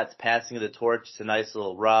him, it's passing of the torch. It's a nice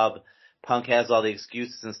little rub. Punk has all the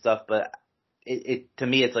excuses and stuff, but to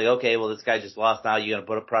me, it's like, okay, well, this guy just lost. Now you're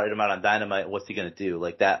going to put him out on Dynamite. What's he going to do?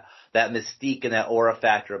 Like that mystique and that aura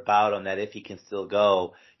factor about him, that if he can still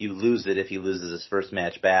go, you lose it if he loses his first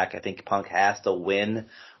match back. I think Punk has to win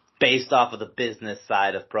based off of the business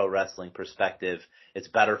side of pro wrestling perspective. It's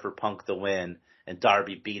better for Punk to win and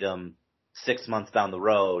Darby beat him 6 months down the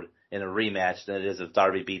road in a rematch than it is if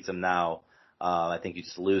Darby beats him now. I think you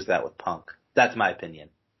just lose that with Punk. That's my opinion.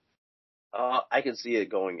 I can see it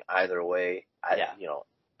going either way.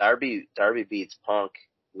 Darby beats Punk.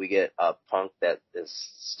 We get a Punk that is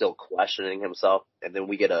still questioning himself, and then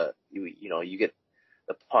we get you get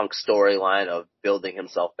the Punk storyline of building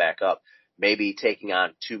himself back up, maybe taking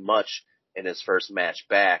on too much in his first match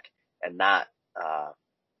back, and not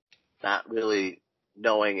really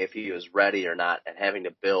knowing if he was ready or not, and having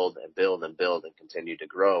to build and continue to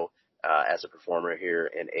grow as a performer here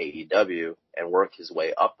in AEW and work his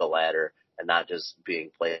way up the ladder, and not just being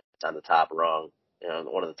placed on the top rung,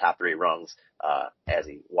 one of the top 3 rungs as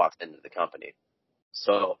he walks into the company.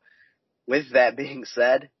 So with that being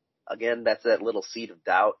said, again, that's that little seed of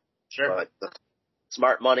doubt. Sure. But the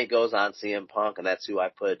smart money goes on CM Punk, and that's who I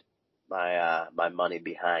put my money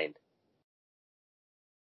behind.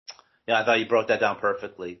 Yeah, I thought you broke that down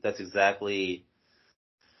perfectly. That's exactly.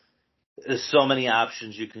 There's so many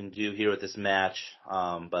options you can do here with this match,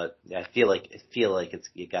 but I feel like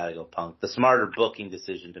you gotta go Punk. The smarter booking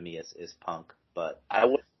decision to me is Punk, but I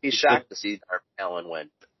wouldn't be shocked to see Darby Allin win.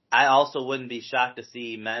 I also wouldn't be shocked to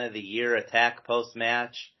see Men of the Year attack post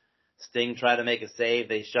match. Sting try to make a save,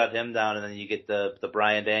 they shut him down, and then you get the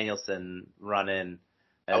Bryan Danielson run in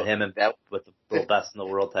and him and with the little best in the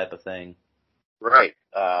world type of thing. Right.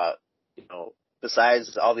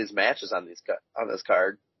 Besides all these matches on this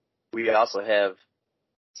card, we also have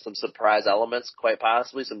some surprise elements, quite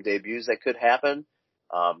possibly some debuts that could happen.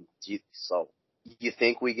 So you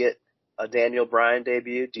think we get a Daniel Bryan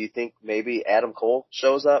debut? Do you think maybe Adam Cole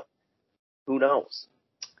shows up? Who knows?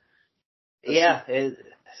 Yeah,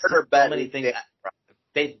 so many things.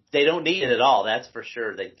 They don't need it at all, that's for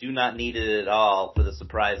sure. They do not need it at all for the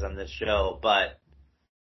surprise on this show, but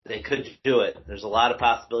they could do it. There's a lot of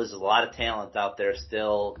possibilities. There's a lot of talent out there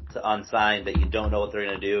still unsigned that you don't know what they're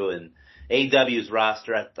going to do. And AEW's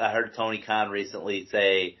roster, I heard Tony Khan recently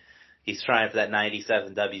say he's trying for that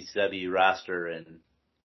 97 WCW roster. And,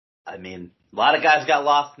 I mean, a lot of guys got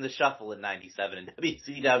lost in the shuffle in 97 in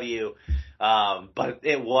WCW, but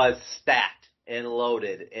it was stacked and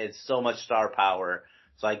loaded and so much star power.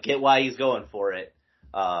 So I get why he's going for it.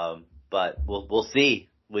 But we'll see.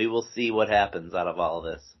 We will see what happens out of all of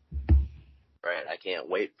this. Right. I can't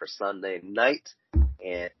wait for Sunday night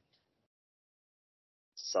and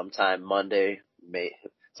sometime Monday,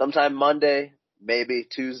 maybe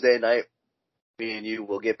Tuesday night, me and you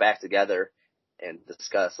will get back together and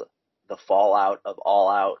discuss the fallout of All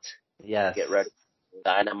Out. Yes. Get ready for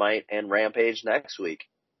Dynamite and Rampage next week.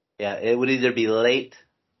 Yeah, it would either be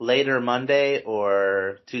later Monday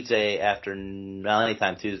or Tuesday afternoon, well,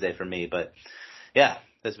 anytime Tuesday for me, but yeah.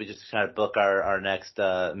 As we just kind of book our next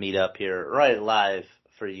meetup here right live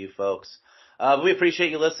for you folks. We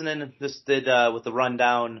appreciate you listening. This did with the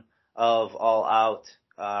rundown of All Out,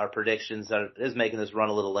 our predictions. That is making this run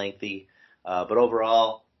a little lengthy, but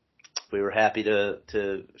overall, we were happy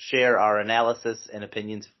to share our analysis and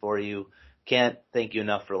opinions for you. Can't thank you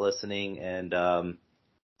enough for listening, and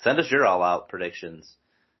send us your All Out predictions.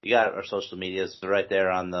 You got our social medias right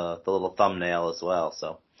there on the little thumbnail as well,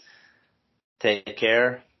 so. Take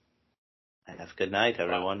care. And have a good night,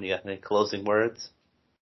 everyone. You got any closing words?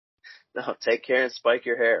 No, take care and spike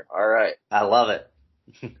your hair. All right. I love it.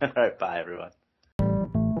 All right, bye, everyone.